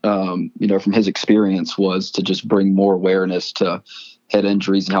his experience was to just bring more awareness to head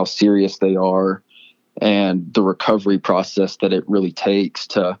injuries and how serious they are and the recovery process that it really takes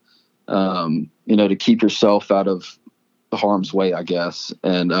to, to keep yourself out of harm's way, I guess.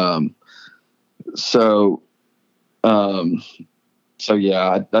 And, I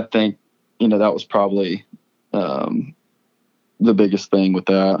think, that was probably, the biggest thing with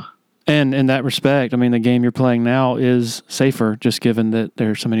that. And in that respect, I mean, the game you're playing now is safer, just given that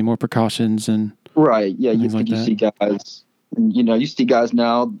there are so many more precautions and right. Yeah, you like see guys, you see guys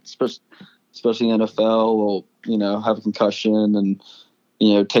now, especially in the NFL, will have a concussion and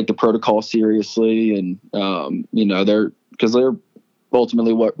take the protocol seriously, and they're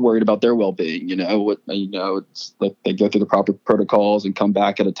ultimately worried about their well-being. It's like they go through the proper protocols and come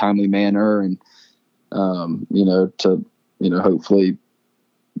back at a timely manner, and to hopefully.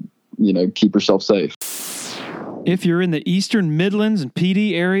 Keep yourself safe. If you're in the Eastern Midlands and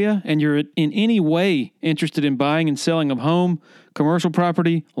PD area and you're in any way interested in buying and selling a home, commercial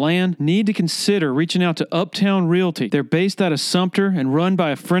property, land, need to consider reaching out to Uptown Realty. They're based out of Sumter and run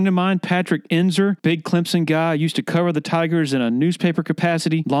by a friend of mine, Patrick Enzer, big Clemson guy, used to cover the Tigers in a newspaper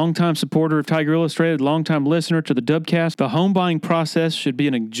capacity, longtime supporter of Tiger Illustrated, longtime listener to the Dubcast. The home buying process should be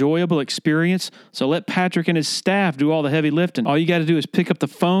an enjoyable experience, so let Patrick and his staff do all the heavy lifting. All you got to do is pick up the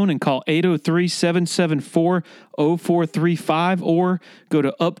phone and call 803-774-0435 or go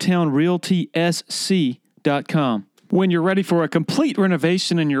to uptownrealtysc.com. When you're ready for a complete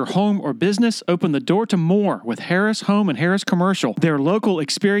renovation in your home or business, open the door to more with Harris Home and Harris Commercial. Their local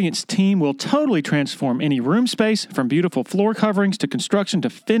experienced team will totally transform any room space, from beautiful floor coverings to construction to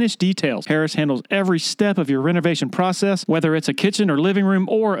finished details. Harris handles every step of your renovation process, whether it's a kitchen or living room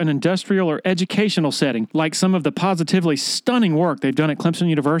or an industrial or educational setting, like some of the positively stunning work they've done at Clemson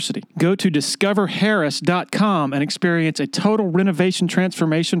University. Go to discoverharris.com and experience a total renovation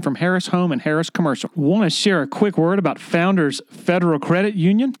transformation from Harris Home and Harris Commercial. Want to share a quick word about Founders Federal Credit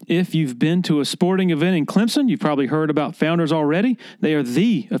Union? If you've been to a sporting event in Clemson, you've probably heard about Founders already. They are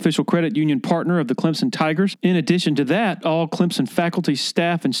the official credit union partner of the Clemson Tigers. In addition to that, all Clemson faculty,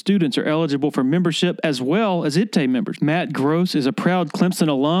 staff, and students are eligible for membership as well as IPTAY members. Matt Gross is a proud Clemson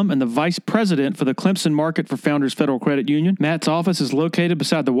alum and the vice president for the Clemson market for Founders Federal Credit Union. Matt's office is located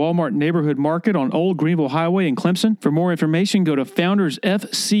beside the Walmart Neighborhood Market on Old Greenville Highway in Clemson. For more information, go to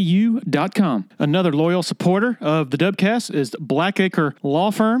foundersfcu.com. Another loyal supporter of the Dubcast is Blackacre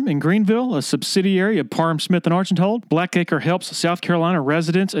Law Firm in Greenville, a subsidiary of Parham Smith and Archambault. Blackacre helps South Carolina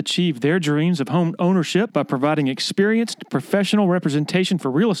residents achieve their dreams of home ownership by providing experienced professional representation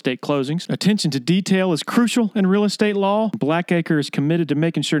for real estate closings. Attention to detail is crucial in real estate law. Blackacre is committed to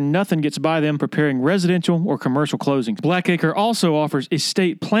making sure nothing gets by them preparing residential or commercial closings. Blackacre also offers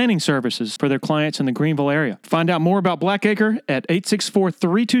estate planning services for their clients in the Greenville area. Find out more about Blackacre at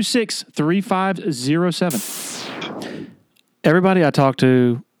 864-326-3507. Everybody I talk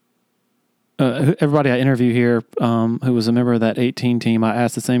to, everybody I interview here who was a member of that 18 team, I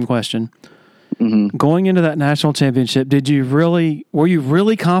asked the same question. Mm-hmm. Going into that national championship, were you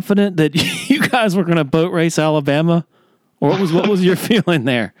really confident that you guys were going to boat race Alabama? Or what was your feeling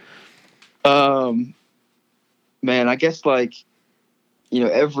there? Man, I guess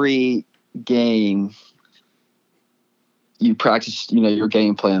every game you practice, your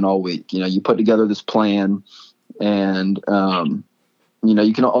game plan all week. You put together this plan, and all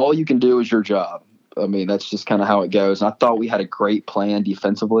you can do is your job. I mean, that's just kind of how it goes. And I thought we had a great plan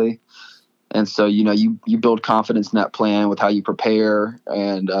defensively. And so, you build confidence in that plan with how you prepare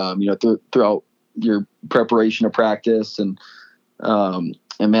and, throughout your preparation of practice. And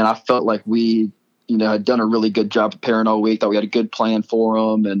man, I felt like we, had done a really good job preparing all week, that we had a good plan for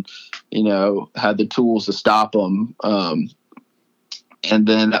them and, had the tools to stop them. And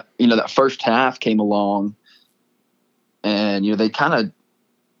then, that first half came along and, they kind of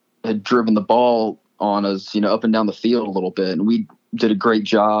had driven the ball on us, up and down the field a little bit. And we did a great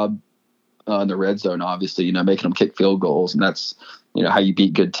job in the red zone, obviously, making them kick field goals. And that's, how you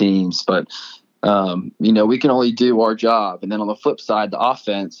beat good teams. But, we can only do our job. And then on the flip side, the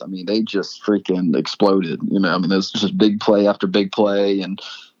offense, I mean, they just freaking exploded. There's just big play after big play. And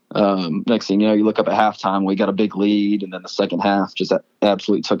next thing you know, you look up at halftime, we got a big lead. And then the second half just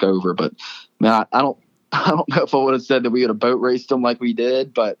absolutely took over. But, man, I don't know if I would have said that we would have boat raced them like we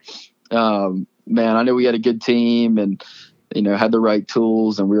did. But, man, I knew we had a good team and, had the right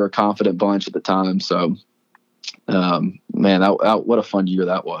tools, and we were a confident bunch at the time. So, man, what a fun year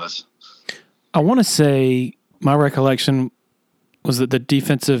that was. I want to say my recollection was that the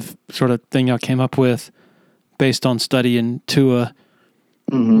defensive sort of thing y'all came up with based on studying Tua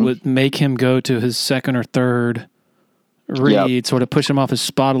would make him go to his second or third read, sort of push him off his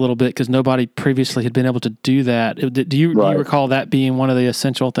spot a little bit because nobody previously had been able to do that. Do you recall that being one of the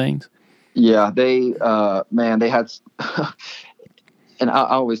essential things? Yeah, they had, and I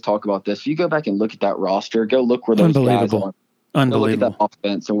always talk about this. If you go back and look at that roster, go look where those guys are. Unbelievable. Go look at that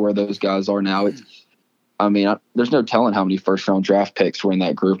offense and where those guys are now. There's no telling how many first-round draft picks were in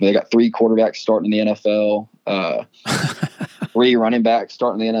that group. They got 3 quarterbacks starting in the NFL, 3 running backs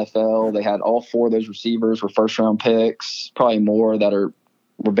starting in the NFL. They had all 4 of those receivers were first-round picks, probably more that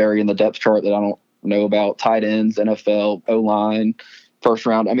were buried in the depth chart that I don't know about. Tight ends, NFL, O-line, first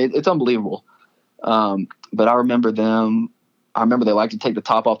round. I mean, it's unbelievable. But I remember they liked to take the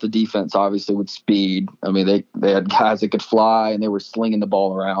top off the defense, obviously, with speed. I mean, they had guys that could fly, and they were slinging the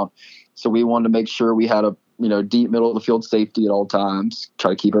ball around. So we wanted to make sure we had a, deep middle of the field safety at all times, try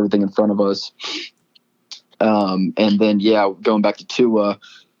to keep everything in front of us. And then, going back to Tua,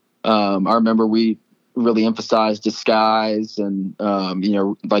 I remember we really emphasized disguise and,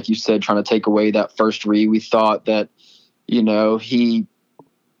 like you said, trying to take away that first read. We thought that, we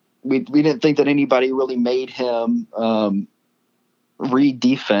didn't think that anybody really made him read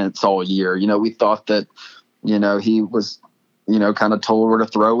defense all year. We thought that, he was, kind of told where to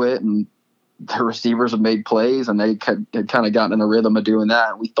throw it, and the receivers have made plays, and they had kind of gotten in the rhythm of doing that.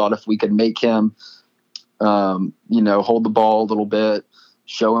 And we thought if we could make him, hold the ball a little bit,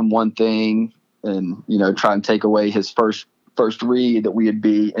 show him one thing, and, try and take away his first read, that we would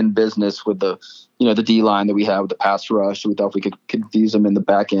be in business with the, the D line that we have with the pass rush. So we thought if we could confuse them in the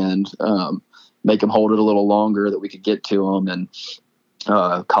back end, make them hold it a little longer, that we could get to them and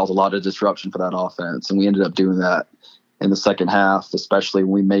cause a lot of disruption for that offense. And we ended up doing that in the second half, especially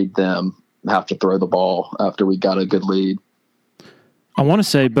when we made them have to throw the ball after we got a good lead. I want to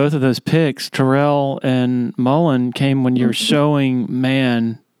say both of those picks, Terrell and Mullen, came when you're showing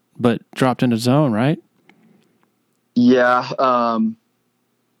man, but dropped into zone, right? Yeah.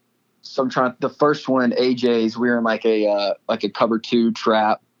 So I'm trying. The first one, AJ's, we were in like a cover 2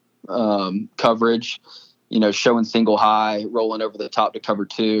 trap coverage, showing single high, rolling over the top to cover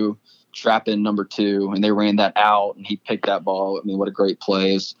 2, trapping number 2, and they ran that out, and he picked that ball. I mean, what a great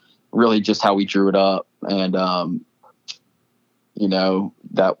play! Is really just how we drew it up, and that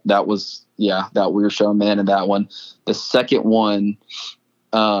was that we were showing man in that one. The second one,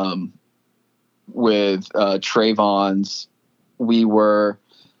 with Trayvon's,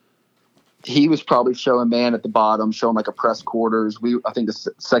 he was probably showing man at the bottom, showing like a press quarters. I think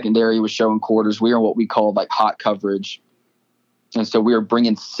the secondary was showing quarters. We were in what we called like hot coverage. And so we were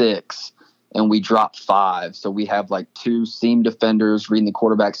bringing 6 and we dropped 5. So we have like 2 seam defenders reading the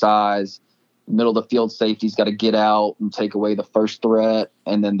quarterback's eyes. Middle of the field safety's got to get out and take away the first threat.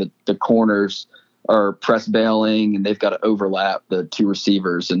 And then the corners are press bailing, and they've got to overlap the 2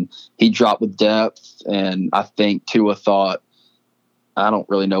 receivers. And he dropped with depth. And I think Tua thought, I don't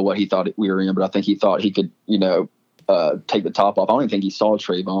really know what he thought we were in, but I think he thought he could, take the top off. I don't even think he saw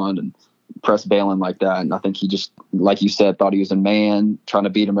Trayvon and press bailing like that. And I think he just, like you said, thought he was in man, trying to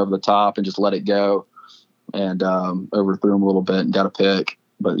beat him over the top and just let it go, and overthrew him a little bit and got a pick.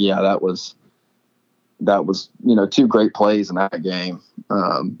 But yeah, that was 2 great plays in that game.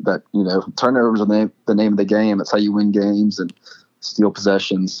 Turnovers are the name of the game. That's how you win games. And steal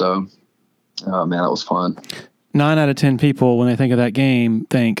possessions. So, oh man, that was fun. 9 out of 10 people, when they think of that game,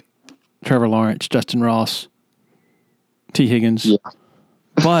 think Trevor Lawrence, Justin Ross, T. Higgins. Yeah.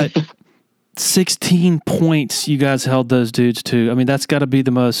 But 16 points you guys held those dudes to. I mean, that's got to be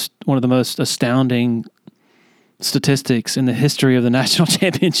one of the most astounding statistics in the history of the national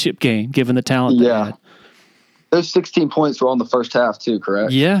championship game, given the talent they had. Those 16 points were on the first half too,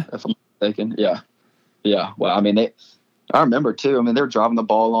 correct? Yeah. If I'm mistaken. Yeah. Well, I mean, I remember too. I mean, they were driving the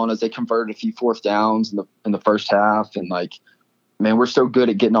ball on us. They converted a few fourth downs in the first half, and like, man, we're so good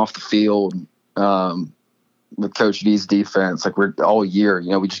at getting off the field with Coach V's defense. Like, we're all year,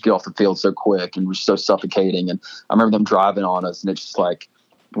 we just get off the field so quick, and we're so suffocating. And I remember them driving on us, and it's just like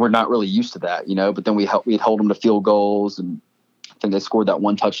we're not really used to that, But then we'd hold them to field goals, and I think they scored that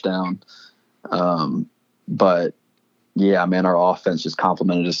one touchdown. But yeah, man, our offense just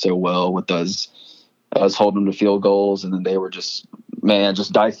complemented us so well with us holding them to field goals, and then they were just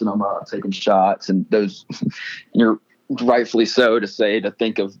dicing them up, taking shots, and those you're rightfully so to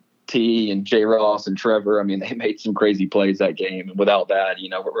think of T and J. Ross and Trevor. I mean, they made some crazy plays that game, and without that,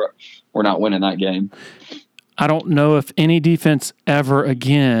 we're not winning that game. I don't know if any defense ever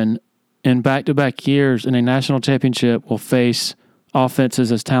again in back-to-back years in a national championship will face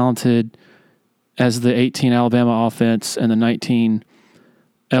offenses as talented as the 18 Alabama offense and the 19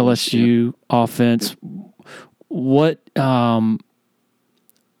 LSU offense. What, I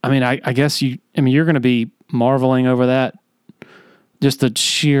guess you're going to be marveling over that, just the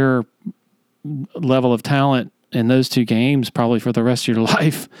sheer level of talent in those two games probably for the rest of your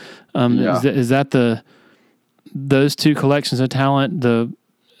life. Is that those two collections of talent,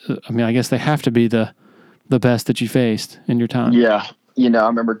 I guess they have to be the best that you faced in your time. Yeah. I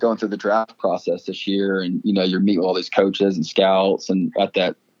remember going through the draft process this year, and, you're meeting all these coaches and scouts, and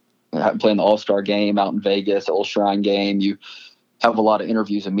playing the All-Star game out in Vegas, the Old Shrine game. You have a lot of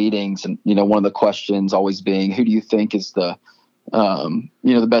interviews and meetings, and, one of the questions always being, who do you think is the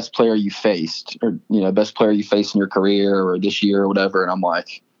best player you faced, or, best player you faced in your career or this year or whatever. And I'm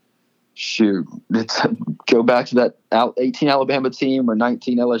like, shoot, go back to that 18 Alabama team or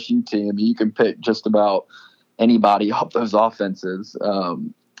 19 LSU team. You can pick just about anybody off those offenses.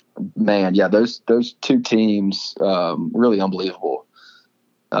 Man, yeah, those two teams, really unbelievable.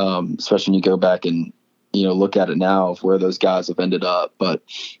 Especially when you go back and, look at it now of where those guys have ended up. But,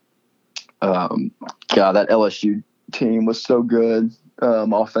 that LSU team was so good,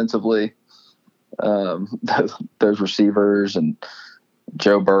 offensively. Those receivers and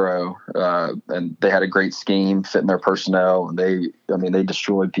Joe Burrow, and they had a great scheme fitting their personnel, and they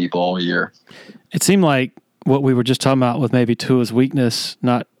destroyed people all year. It seemed like what we were just talking about with maybe Tua's weakness,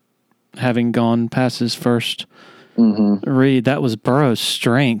 not having gone past his first read, that was Burrow's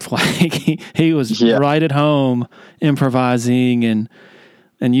strength. Like he was right at home improvising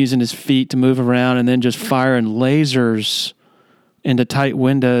and using his feet to move around, and then just firing lasers into tight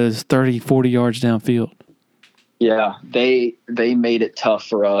windows 30, 40 yards downfield. Yeah, they made it tough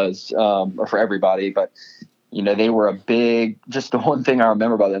for us, or for everybody, but they were just the one thing I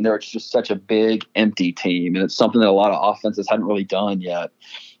remember about them, they were just such a big empty team, and it's something that a lot of offenses hadn't really done yet.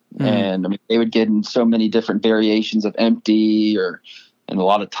 And they would get in so many different variations of empty and a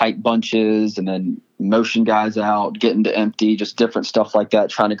lot of tight bunches, and then motion guys out, getting to empty, just different stuff like that,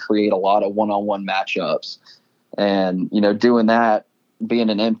 trying to create a lot of one-on-one matchups. And, doing that, being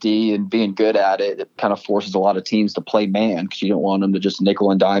an empty and being good at it, it kind of forces a lot of teams to play man, because you don't want them to just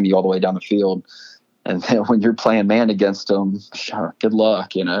nickel and dime you all the way down the field. And then when you're playing man against them, good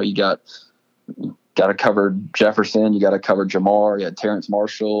luck. You got to cover Jefferson, you got to cover Jamar, you had Terrence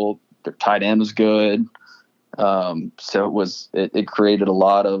Marshall, their tight end was good. So it created a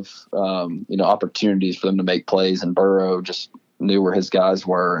lot of, opportunities for them to make plays, and Burrow just knew where his guys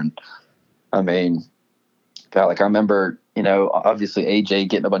were. And I remember, obviously AJ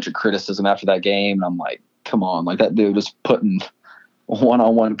getting a bunch of criticism after that game. And I'm like, come on, like that dude is putting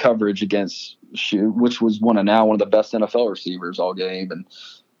one-on-one coverage against which was one of the best NFL receivers all game, and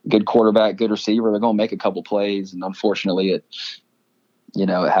good quarterback, good receiver. They're going to make a couple plays. And unfortunately it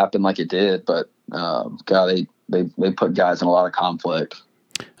happened like it did, but they put guys in a lot of conflict.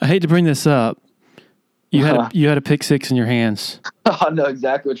 I hate to bring this up. You had a pick six in your hands. I know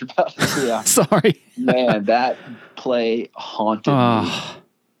exactly what you're about to say. Yeah. Sorry. Man, that play haunted me.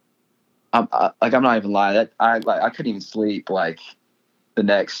 I'm not even lying. That I couldn't even sleep the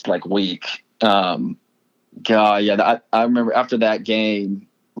next week. I remember after that game,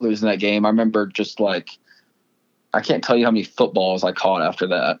 losing that game, I remember just I can't tell you how many footballs I caught after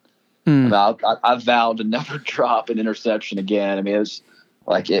that. I vowed to never drop an interception again. It was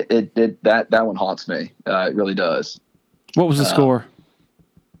that one haunts me. It really does. What was the score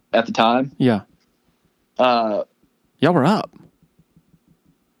at the time? Yeah. Y'all were up.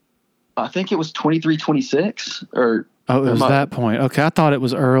 I think it was 23-26 or. Oh, it was that point. Okay. I thought it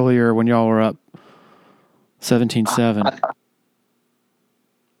was earlier when y'all were up 17-7.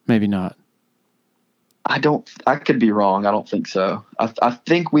 Maybe not. I could be wrong. I don't think so. I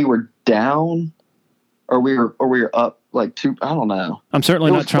think we were down or we were up like 2. I don't know. I'm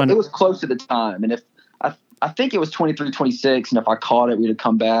certainly not trying to. It was close at the time. And if I think it was 23-26, and if I caught it, we'd have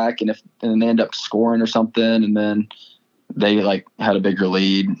come back, and then they end up scoring or something, and then they like had a bigger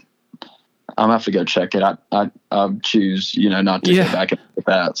lead. I'm gonna have to go check it. I choose, not to go back and look at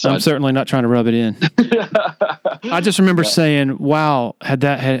that. So I'm certainly not trying to rub it in. I just remember saying, "Wow,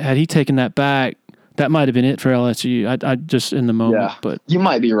 had he taken that back, that might have been it for LSU." I just in the moment, but you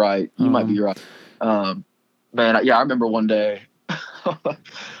might be right. Man, I remember one day.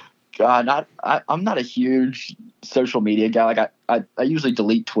 God, I'm not a huge social media guy. Like I usually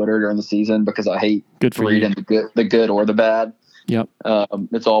delete Twitter during the season because I hate reading the good or the bad. Yep.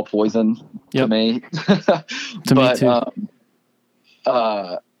 It's all poison to me. Me too.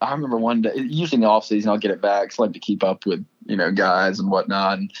 I remember one day, usually in the off season, I'll get it back. So I like to keep up with, guys and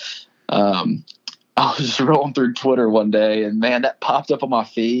whatnot. And, I was just rolling through Twitter one day, and man, that popped up on my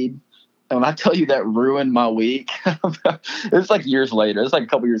feed. And when I tell you that ruined my week, it was like years later. It was like a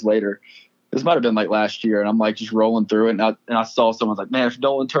couple years later. This might have been like last year, and I'm like just rolling through it, and I saw someone's like, "Man, if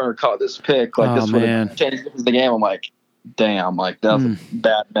Nolan Turner caught this pick, like this would have changed the game." I'm like, "Damn!" Like that was a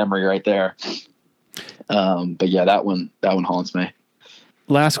bad memory right there. But yeah, that one haunts me.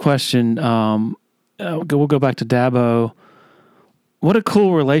 Last question. We'll go back to Dabo. What a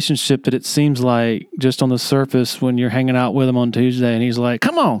cool relationship that it seems like just on the surface when you're hanging out with him on Tuesday and he's like,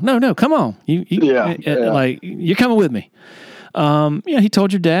 come on, no, come on. Like, you're coming with me. He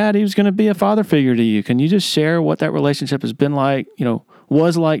told your dad he was going to be a father figure to you. Can you just share what that relationship has been like,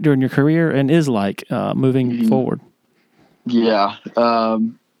 was like during your career and is like moving forward? Yeah.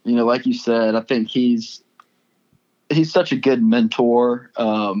 Like you said, I think he's such a good mentor.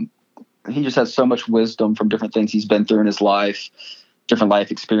 He just has so much wisdom from different things he's been through in his life. Different life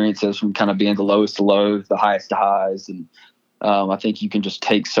experiences from kind of being the lowest to lows, the highest to highs. And I think you can just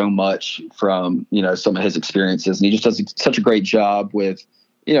take so much from, some of his experiences. And he just does such a great job with,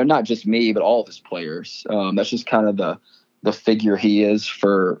 not just me, but all of his players. That's just kind of the figure he is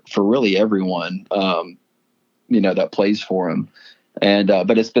for really everyone, that plays for him. And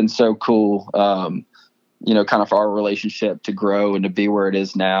but it's been so cool, kind of for our relationship to grow and to be where it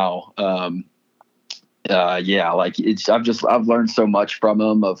is now. I've learned so much from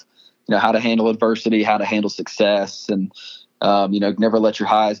him of, how to handle adversity, how to handle success, and, never let your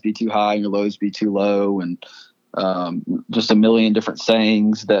highs be too high and your lows be too low. And, just a million different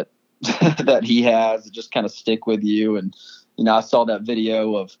sayings that, that he has that just kind of stick with you. And, I saw that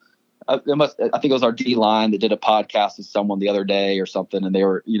video of, I think it was our D line that did a podcast with someone the other day or something. And they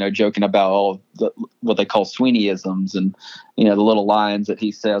were, joking about all of what they call Sweeneyisms and, the little lines that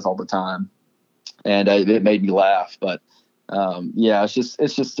he says all the time. And it made me laugh, but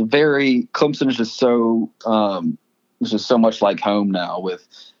it's just very Clemson is just so it's just so much like home now with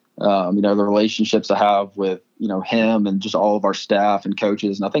the relationships I have with him and just all of our staff and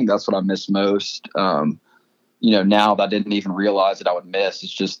coaches, and I think that's what I miss most. Now that I didn't even realize that I would miss,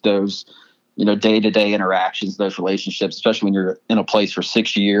 it's just those day-to-day interactions, those relationships, especially when you're in a place for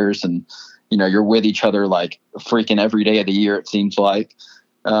 6 years and you're with each other like freaking every day of the year. It seems like.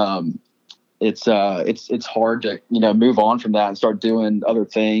 It's hard to, move on from that and start doing other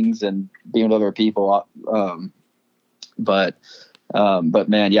things and being with other people. But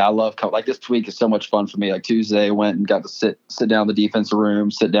man, I love like this week is so much fun for me. Like Tuesday I went and got to sit down in the defensive room,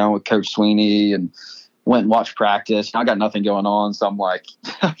 sit down with Coach Sweeney and went and watched practice. I got nothing going on. So I'm like,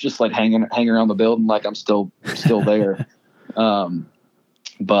 just like hanging around the building. Like I'm still there.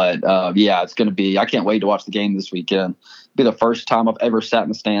 It's going to be, I can't wait to watch the game this weekend. Be the first time I've ever sat in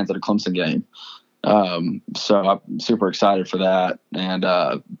the stands at a Clemson game. So I'm super excited for that. And,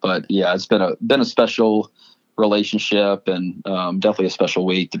 it's been a special relationship and, definitely a special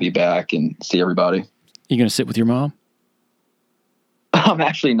week to be back and see everybody. You going to sit with your mom? I'm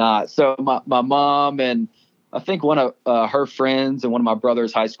actually not. So my mom and I think one of her friends and one of my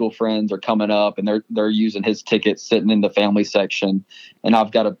brother's high school friends are coming up, and they're using his tickets sitting in the family section. And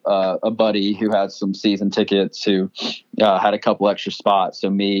I've got a buddy who has some season tickets who had a couple extra spots. So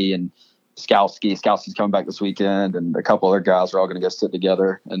me and Skalski's coming back this weekend, and a couple other guys are all going to go sit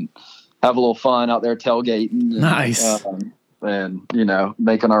together and have a little fun out there tailgating. And, nice. And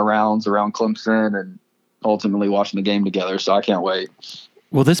making our rounds around Clemson and ultimately watching the game together. So I can't wait.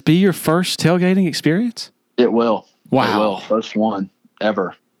 Will this be your first tailgating experience? It will. Wow. It will. First one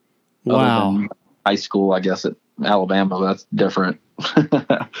ever. Wow. Other than high school, I guess, at Alabama, but that's different. It's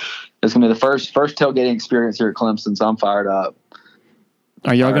going to be the first tailgating experience here at Clemson, so I'm fired up.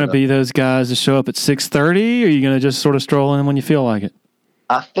 Are y'all going to be those guys to show up at 6:30, or are you going to just sort of stroll in when you feel like it?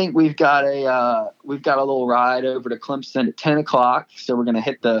 I think we've got a little ride over to Clemson at 10 o'clock, so we're going to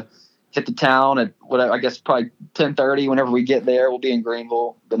hit the town at whatever, I guess probably 10:30. Whenever we get there, we'll be in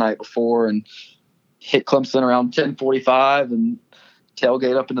Greenville the night before and hit Clemson around 10:45 and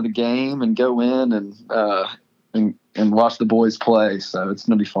tailgate up into the game and go in and watch the boys play. So it's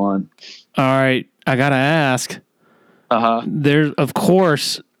going to be fun. All right. I got to ask. There's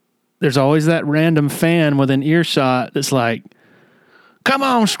always that random fan within earshot that's like, come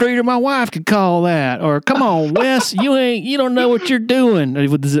on, Streeter, my wife could call that. Or come on, Wes, you don't know what you're doing.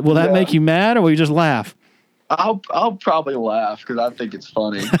 Will that make you mad, or will you just laugh? I'll probably laugh because I think it's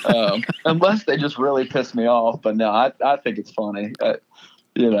funny. Unless they just really piss me off. But no, I think it's funny.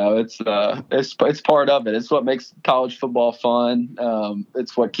 It's part of it. It's what makes college football fun.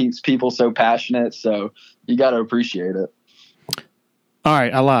 It's what keeps people so passionate. So you got to appreciate it. All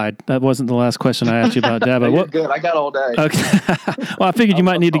right, I lied. That wasn't the last question I asked you about Dabo. You're good. I got all day. Okay. Well, I figured you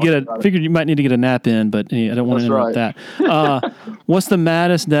might need to get a nap in, but I don't want to interrupt that. What's the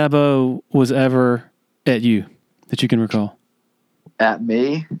maddest Dabo was ever at you that you can recall? At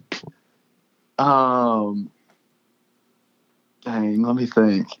me? Dang, let me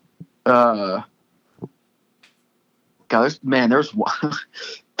think. There was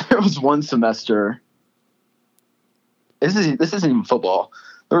one semester. This isn't even football.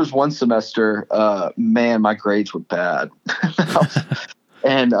 There was one semester, my grades were bad.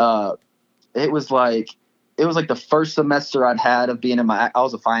 And it was like the first semester I'd had of being I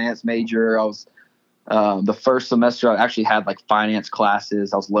was a finance major. I was the first semester I actually had like finance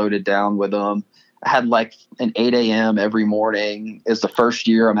classes. I was loaded down with them. I had like an 8 a.m. every morning. It's the first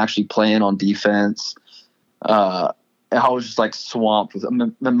year I'm actually playing on defense. And I was just like swamped with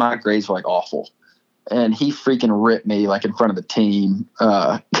them. My grades were like awful. And he freaking ripped me like in front of the team.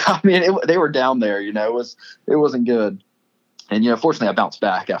 They were down there, it wasn't good. And, fortunately I bounced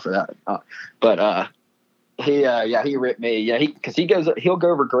back after that. He ripped me. Yeah. He'll go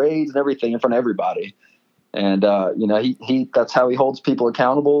over grades and everything in front of everybody. And, that's how he holds people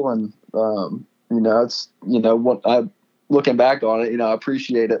accountable. And, looking back on it, I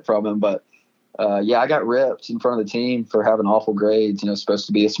appreciate it from him, but, I got ripped in front of the team for having awful grades, supposed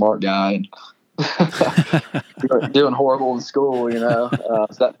to be a smart guy and doing horrible in school, so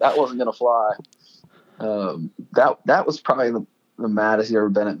that wasn't going to fly. That was probably the maddest he's ever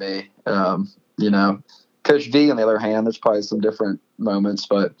been at me. Coach V, on the other hand, there's probably some different moments,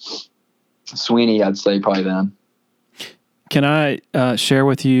 but Sweeney, I'd say probably then. Can I share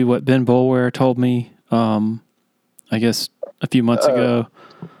with you what Ben Boulware told me, I guess, a few months ago?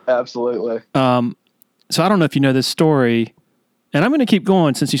 Absolutely. So I don't know if you know this story, and I'm going to keep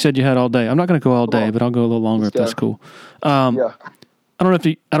going since you said you had all day. I'm not going to go all day, but I'll go a little longer if that's cool. Yeah. I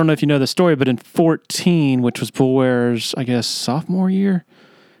don't know if you know the story, but in 2014, which was Boulware's, I guess, sophomore year.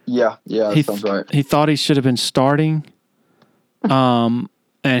 Yeah, that sounds right. He thought he should have been starting, and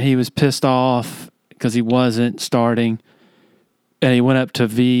he was pissed off because he wasn't starting. And he went up to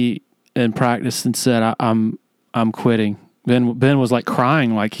V in practice and said, "I'm quitting." Ben was like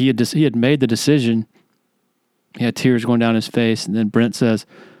crying, like he had made the decision. He had tears going down his face, and then Brent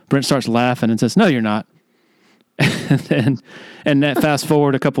starts laughing and says, "No, you're not." and that fast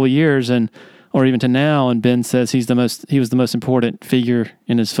forward a couple of years, or even to now, and Ben says he was the most important figure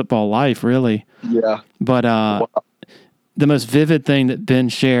in his football life, really. Yeah. But the most vivid thing that Ben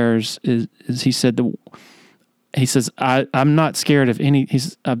shares is he says, I'm not scared of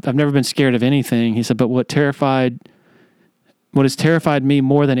I've never been scared of anything. He said, but what has terrified me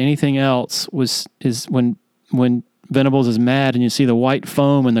more than anything else is when Venables is mad and you see the white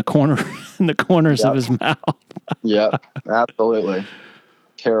foam in the corners of his mouth. Yeah, absolutely.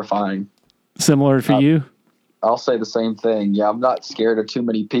 Terrifying. Similar for you? I'll say the same thing. Yeah, I'm not scared of too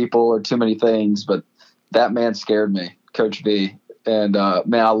many people or too many things, but that man scared me, Coach V. And,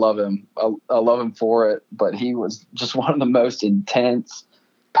 man, I love him. I love him for it. But he was just one of the most intense,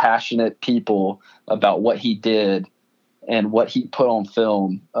 passionate people about what he did and what he put on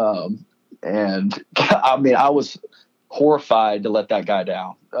film. And, I was horrified to let that guy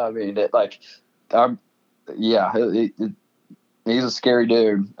down. He's a scary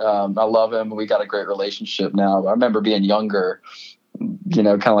dude. I love him. We got a great relationship now. I remember being younger, kind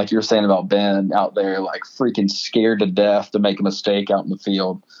of like you were saying about Ben out there, like freaking scared to death to make a mistake out in the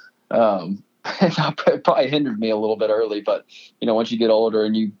field. it probably hindered me a little bit early, but once you get older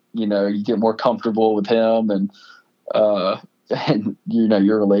and you get more comfortable with him and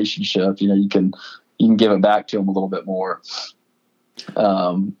your relationship, you can give it back to him a little bit more.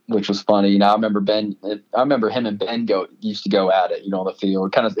 Which was funny. I remember him and Ben used to go at it, on the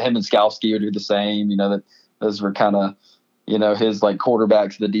field. Kind of him and Skalski would do the same. That those were kind of, his like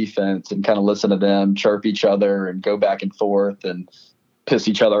quarterbacks of the defense, and kind of listen to them chirp each other and go back and forth and piss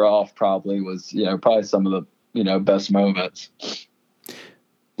each other off. Probably was, probably some of the, best moments.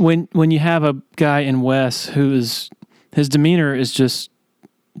 When you have a guy in Wes his demeanor is just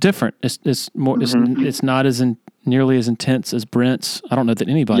different. It's more. Mm-hmm. It's not as nearly as intense as Brent's. I don't know that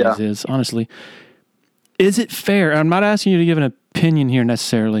anybody's is, honestly. Is it fair? I'm not asking you to give an opinion here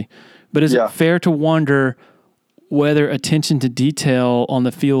necessarily, but is it fair to wonder whether attention to detail on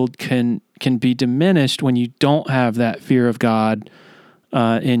the field can be diminished when you don't have that fear of God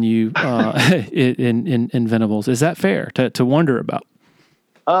in you in Venables? Is that fair to wonder about?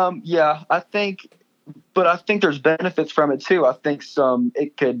 Yeah, I think there's benefits from it too. I think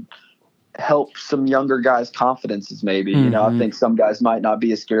it could help some younger guys' confidences maybe. Mm-hmm. I think some guys might not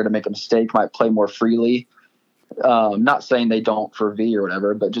be as scared to make a mistake, might play more freely. Not saying they don't for V or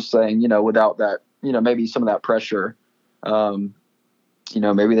whatever, but just saying, without that, maybe some of that pressure,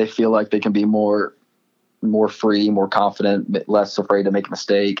 maybe they feel like they can be more free, more confident, less afraid to make a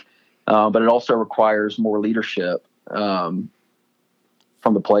mistake. But it also requires more leadership from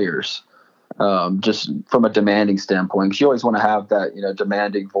the players. Just from a demanding standpoint, because you always want to have that,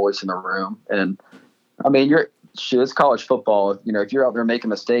 demanding voice in the room. And I mean, it's college football. If you're out there making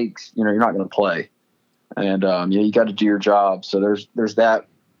mistakes, you're not going to play. And, you got to do your job. So there's that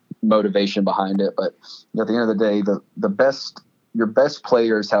motivation behind it. But at the end of the day, your best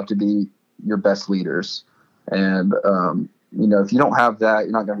players have to be your best leaders. And, if you don't have that,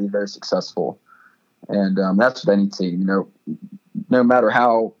 you're not going to be very successful. And that's with any team, no matter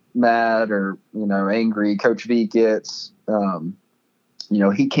how mad or angry Coach V gets,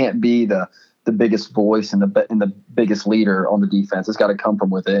 he can't be the biggest voice and the biggest leader on the defense. It's got to come from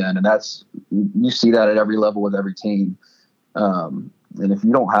within, and you see that at every level with every team. And if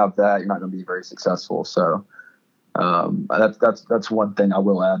you don't have that, you're not going to be very successful. So that's one thing I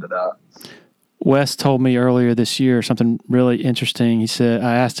will add to that. Wes told me earlier this year something really interesting. He said,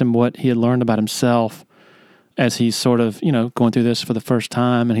 I asked him what he had learned about himself as he's sort of, going through this for the first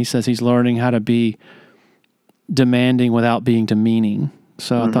time. And he says he's learning how to be demanding without being demeaning.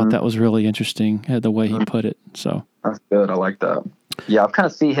 So I thought that was really interesting, the way he put it. So that's good. I like that. Yeah, I've kind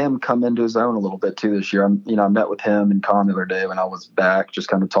of seen him come into his own a little bit too this year. I met with him and Con the other day when I was back, just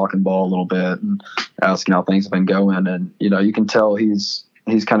kind of talking ball a little bit and asking how things have been going. And, you can tell he's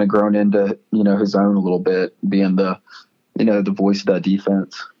kind of grown into, his own a little bit, being the voice of that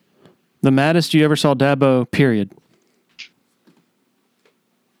defense. The maddest you ever saw Dabo, period.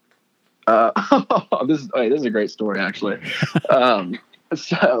 This is a greght story, actually.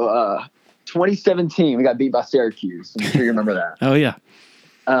 2017, we got beat by Syracuse. I'm sure you remember that. Oh, yeah.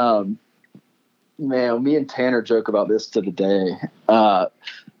 Man, me and Tanner joke about this to the day.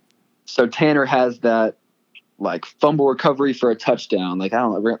 So Tanner has that, like, fumble recovery for a touchdown. Like, I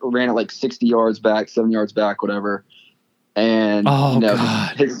don't know, ran it like 60 yards back, 7 yards back, whatever. And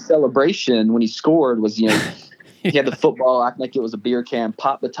his celebration when he scored was, he had the football acting like it was a beer can,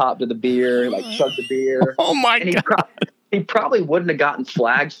 popped the top to the beer, like chugged the beer. Oh my God. He probably wouldn't have gotten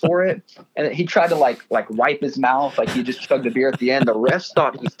flagged for it. And he tried to like wipe his mouth like he just chugged the beer at the end. The refs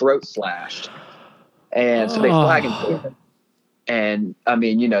thought he throat slashed. And so they flagged him. And I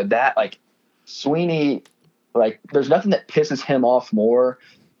mean, that, like, Sweeney, like, there's nothing that pisses him off more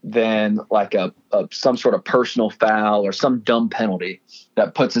than like a some sort of personal foul or some dumb penalty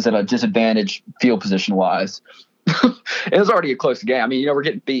that puts us at a disadvantage field position wise. It was already a close game. I mean, we're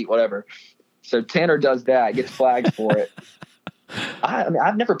getting beat, whatever. So Tanner does that, gets flagged for it. I mean,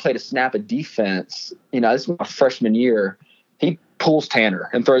 I've never played a snap of defense. This is my freshman year. He pulls Tanner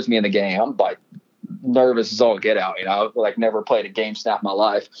and throws me in the game. I'm like nervous as all get out. Like never played a game snap in my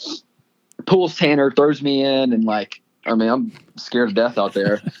life. Pulls Tanner, throws me in, and I'm scared to death out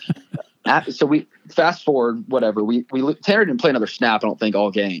there. So we fast forward, whatever. Tanner didn't play another snap, I don't think,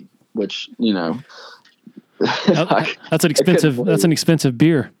 all game, which, that's an expensive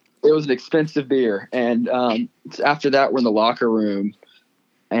beer. It was an expensive beer. And after that, we're in the locker room.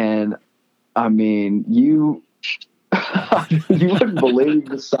 And I mean, you wouldn't believe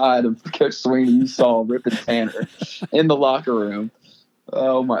the side of Coach Sweeney you saw ripping Tanner in the locker room.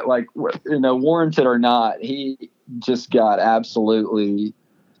 Oh my, warranted or not, he just got absolutely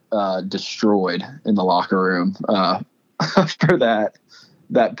destroyed in the locker room after that.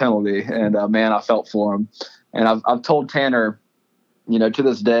 that penalty. And man, I felt for him. And I've told Tanner, to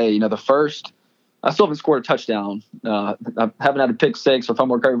this day, I still haven't scored a touchdown. I haven't had a pick six or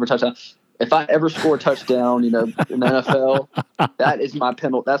fumble recovery for a touchdown. If I ever score a touchdown, in the NFL, that is my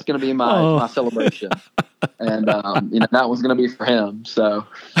penalty. That's going to be my celebration. And, that one's going to be for him. So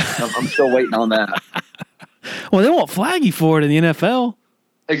I'm still waiting on that. Well, they won't flag you for it in the NFL.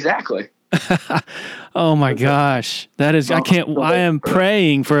 Exactly. Oh my gosh. That is, I am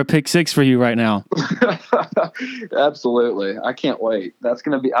praying for a pick six for you right now. Absolutely. I can't wait.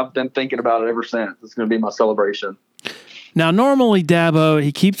 I've been thinking about it ever since. It's going to be my celebration. Now, normally Dabo,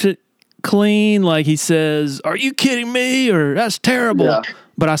 he keeps it clean. Like he says, "Are you kidding me?" or "That's terrible." Yeah.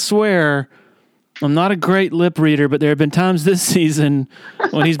 But I swear, I'm not a great lip reader, but there have been times this season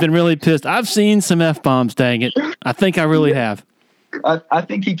when he's been really pissed. I've seen some F-bombs, dang it. I think I really have. I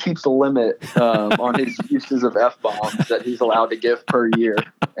think he keeps a limit on his uses of F-bombs that he's allowed to give per year.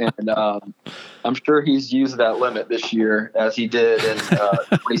 And I'm sure he's used that limit this year, as he did in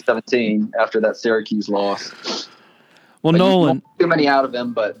 2017 after that Syracuse loss. Well, Nolan, too many out of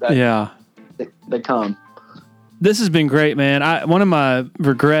him, but they come. This has been great, man. One of my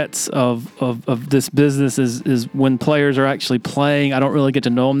regrets of this business is when players are actually playing. I don't really get to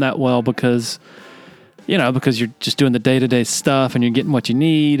know them that well because you're just doing the day-to-day stuff and you're getting what you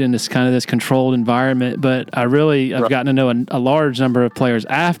need and it's kind of this controlled environment. But I've gotten to know a large number of players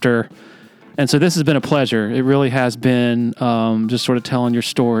after. And so this has been a pleasure. It really has been just sort of telling your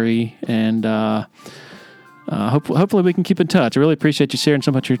story. And hopefully we can keep in touch. I really appreciate you sharing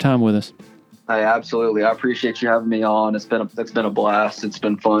so much of your time with us. Hey, absolutely. I appreciate you having me on. It's been a blast. It's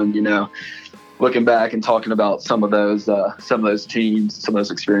been fun, looking back and talking about some of those teams, some of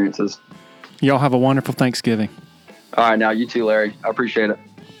those experiences. Y'all have a wonderful Thanksgiving. All right, now you too, Larry. I appreciate it.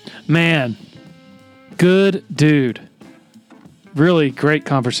 Man, good dude. Really great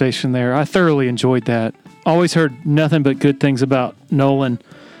conversation there. I thoroughly enjoyed that. Always heard nothing but good things about Nolan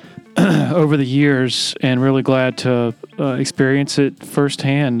over the years, and really glad to experience it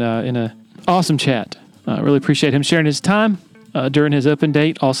firsthand in an awesome chat. Really appreciate him sharing his time during his open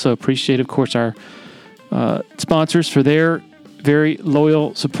date. Also appreciate, of course, our sponsors for their very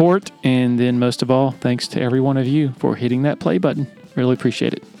loyal support. And then most of all, thanks to every one of you for hitting that play button. Really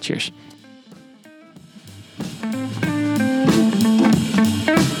appreciate it. Cheers.